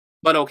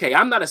 But okay,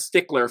 I'm not a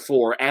stickler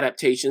for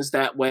adaptations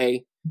that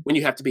way when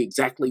you have to be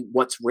exactly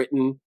what's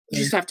written. You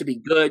just have to be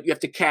good. You have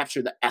to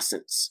capture the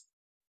essence.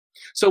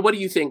 So what do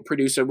you think,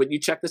 producer? Would you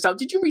check this out?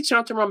 Did you read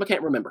Shantaram? I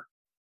can't remember.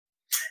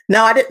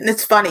 No, I didn't.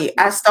 It's funny.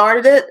 I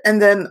started it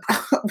and then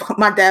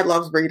my dad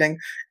loves reading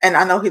and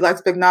I know he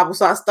likes big novels.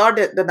 So I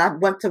started, then I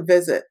went to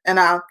visit and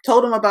I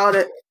told him about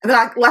it and then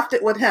I left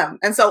it with him.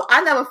 And so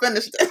I never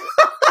finished it.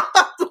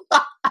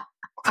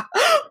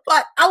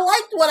 But I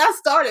like when I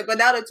started, but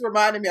now that's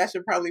reminding me I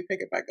should probably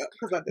pick it back up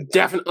because I did.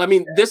 Definitely. I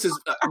mean, this is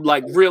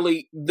like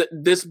really,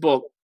 this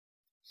book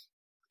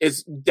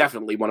is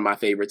definitely one of my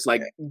favorites,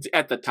 like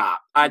at the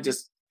top. I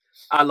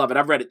love it.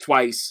 I've read it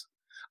twice.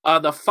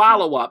 The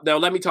follow-up, though,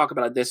 let me talk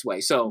about it this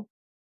way. So,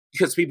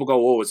 because people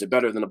go, oh, is it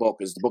better than the book?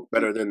 Is the book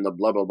better than the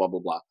blah, blah, blah, blah,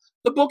 blah?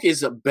 The book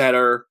is a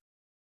better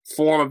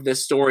form of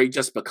this story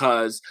just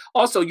because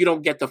also you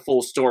don't get the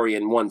full story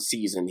in one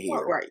season here.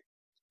 Oh, right.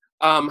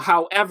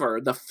 However,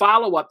 the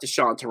follow-up to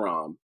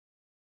Shantaram,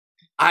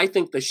 I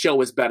think the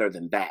show is better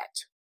than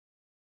that.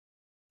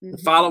 Mm-hmm. The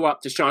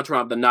follow-up to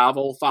Shantaram, the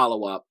novel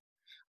follow-up,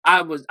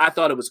 I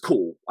thought it was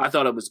cool. I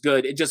thought it was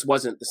good. It just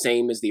wasn't the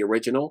same as the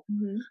original.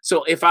 Mm-hmm.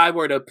 So if I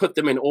were to put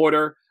them in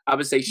order, I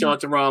would say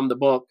Shantaram, the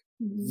book,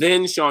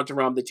 then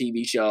Shantaram, the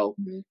TV show,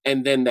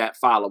 and then that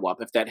follow-up,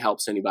 if that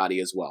helps anybody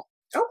as well.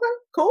 Okay,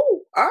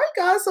 cool. All right,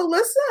 guys. So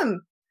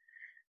listen,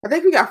 I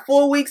think we got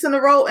 4 weeks in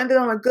a row, ended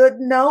on a good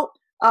note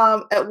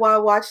at Why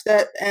Watch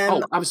That.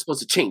 And I was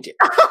supposed to change it.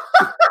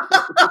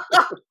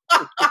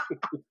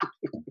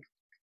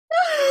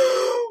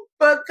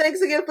 But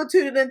thanks again for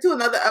tuning in to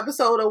another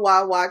episode of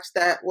Why Watch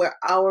That, where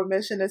our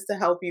mission is to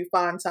help you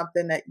find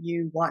something that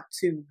you want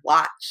to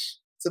watch.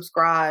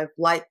 Subscribe,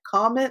 like,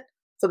 comment,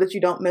 so that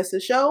you don't miss a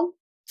show,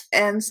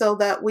 and so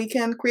that we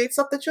can create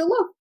stuff that you'll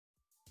love.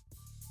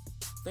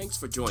 Thanks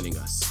for joining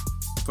us.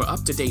 For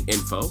up-to-date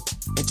info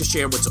and to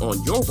share what's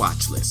on your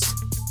watch list,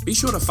 be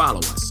sure to follow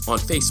us on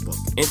Facebook,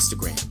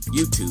 Instagram,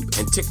 YouTube,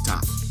 and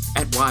TikTok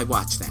at Why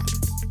Watch That,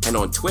 and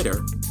on Twitter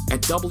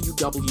at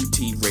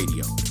WWT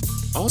Radio.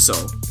 Also,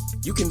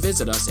 you can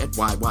visit us at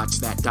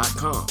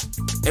whywatchthat.com.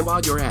 And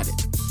while you're at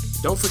it,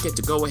 don't forget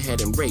to go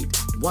ahead and rate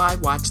Why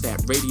Watch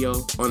That Radio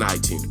on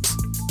iTunes.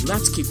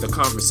 Let's keep the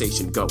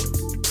conversation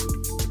going.